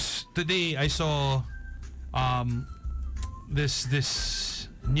did. Tapos today I saw this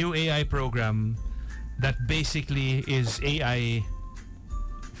new AI program that basically is AI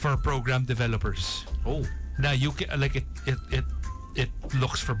for program developers. Oh, Now you can like it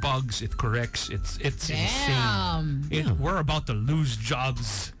looks for bugs, it corrects, it's insane. Damn. We're about to lose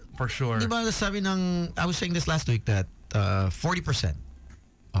jobs for sure. Di ba sabi ng, I was saying this last week that 40%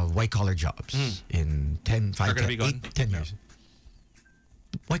 of white-collar jobs in 10, 5, Are gonna 10, be gone? 8, 10 years.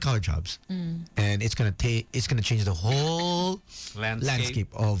 White-collar jobs. And it's gonna change the whole landscape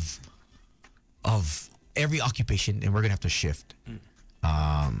of every occupation, and we're gonna have to shift.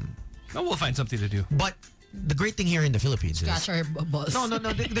 No, we'll find something to do. But the great thing here in the Philippines Scratch is... our balls. No.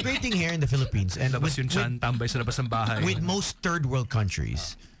 The great thing here in the Philippines, and Labas yung with, tiyan, tambay sa labas ng bahay. with most third world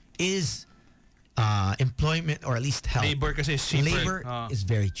countries, is employment, or at least health. Labor kasi is cheaper. Labor is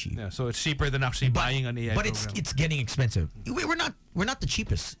very cheap. Yeah, so it's cheaper than actually buying an AI But program. it's getting expensive. We're not the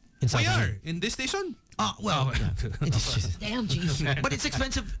cheapest in South We are Asia. in this station. Well, yeah. It's just- Damn, geez. but it's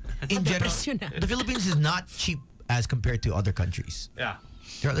expensive in general. Depression na. The Philippines is not cheap as compared to other countries. Yeah.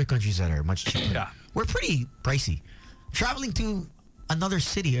 There are other countries that are much cheaper. Yeah. We're pretty pricey. Traveling to another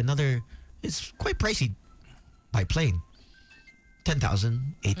city, it's quite pricey by plane.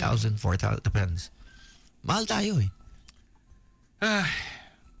 10,000, 8,000, 4,000, depends. Mahal tayo eh.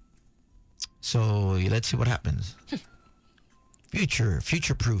 So let's see what happens.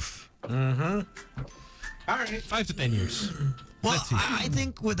 future proof. Mm-hmm. All right, 5 to 10 years. Well, I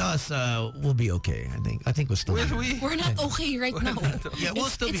think with us, we'll be okay. I think we'll still be here. We're not okay right now. Yeah, we'll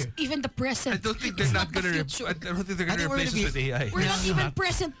still be It's here. even the present. I don't think they're It's not the gonna. future. I don't think they're gonna I think we're replace us gonna with AI. We're not even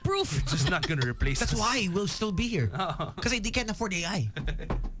present proof. Just not gonna replace That's us. why we'll still be here. Because they can't afford AI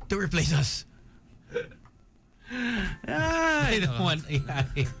to replace us. I don't want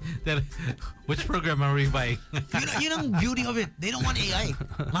AI. Which program are we buying? Yun ang beauty of it. They don't want AI.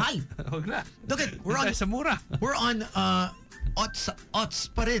 Mahal. Huwag na. Look at, we're on Sa mura. Ots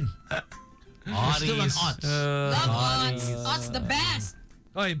pa rin. We're still on Ots. Love odds. Odds the best.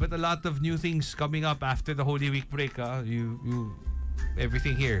 Oy, but a lot of new things coming up after the Holy Week break. You,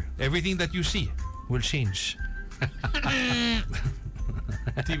 everything here, everything that you see will change.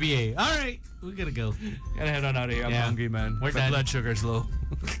 TBA. All right, we gotta go. Gotta head on out of here. I'm Yeah. hungry, man. We're My done. blood sugar's low.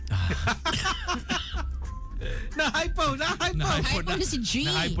 Na-hypo. Hype on si G.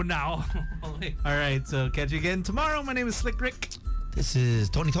 Nahypo na ako. All right, so catch you again tomorrow. My name is Slick Rick. This is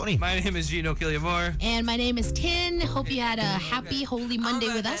Tony. My name is Gino Killiamore. And my name is Tin. Hope you had a happy Holy Monday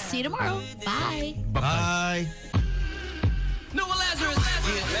with us. See you tomorrow. Bye. Bye. Noah Lazarus.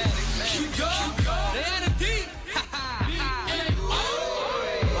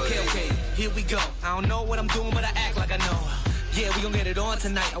 Okay, here we go. I don't know what I'm doing, but I act like I know. Yeah, we gon' get it on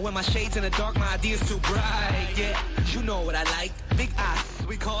tonight. I wear my shades in the dark, my ideas too bright. Yeah, you know what I like. Big eyes,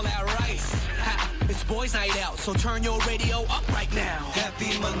 we call that rice. Ha, it's boys' night out, so turn your radio up right now.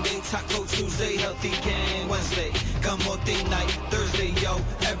 Happy Monday, Taco Tuesday, Healthy Gang Wednesday, Kamote Night, Thursday, yo,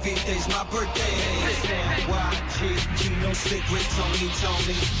 every day's my birthday. YG, Gino, Slick with Tony.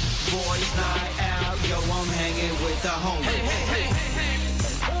 Boys' night out, yo, I'm hanging with the homies. Hey.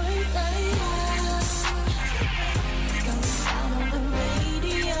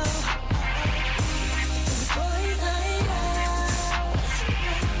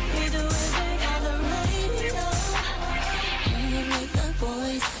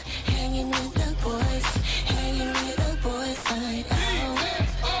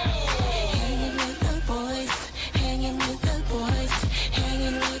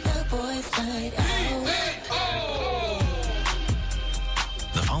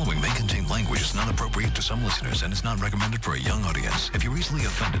 Appropriate to some listeners and is not recommended for a young audience. If you're easily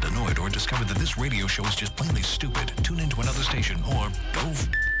offended, annoyed, or discover that this radio show is just plainly stupid, tune into another station or go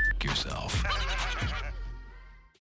yourself.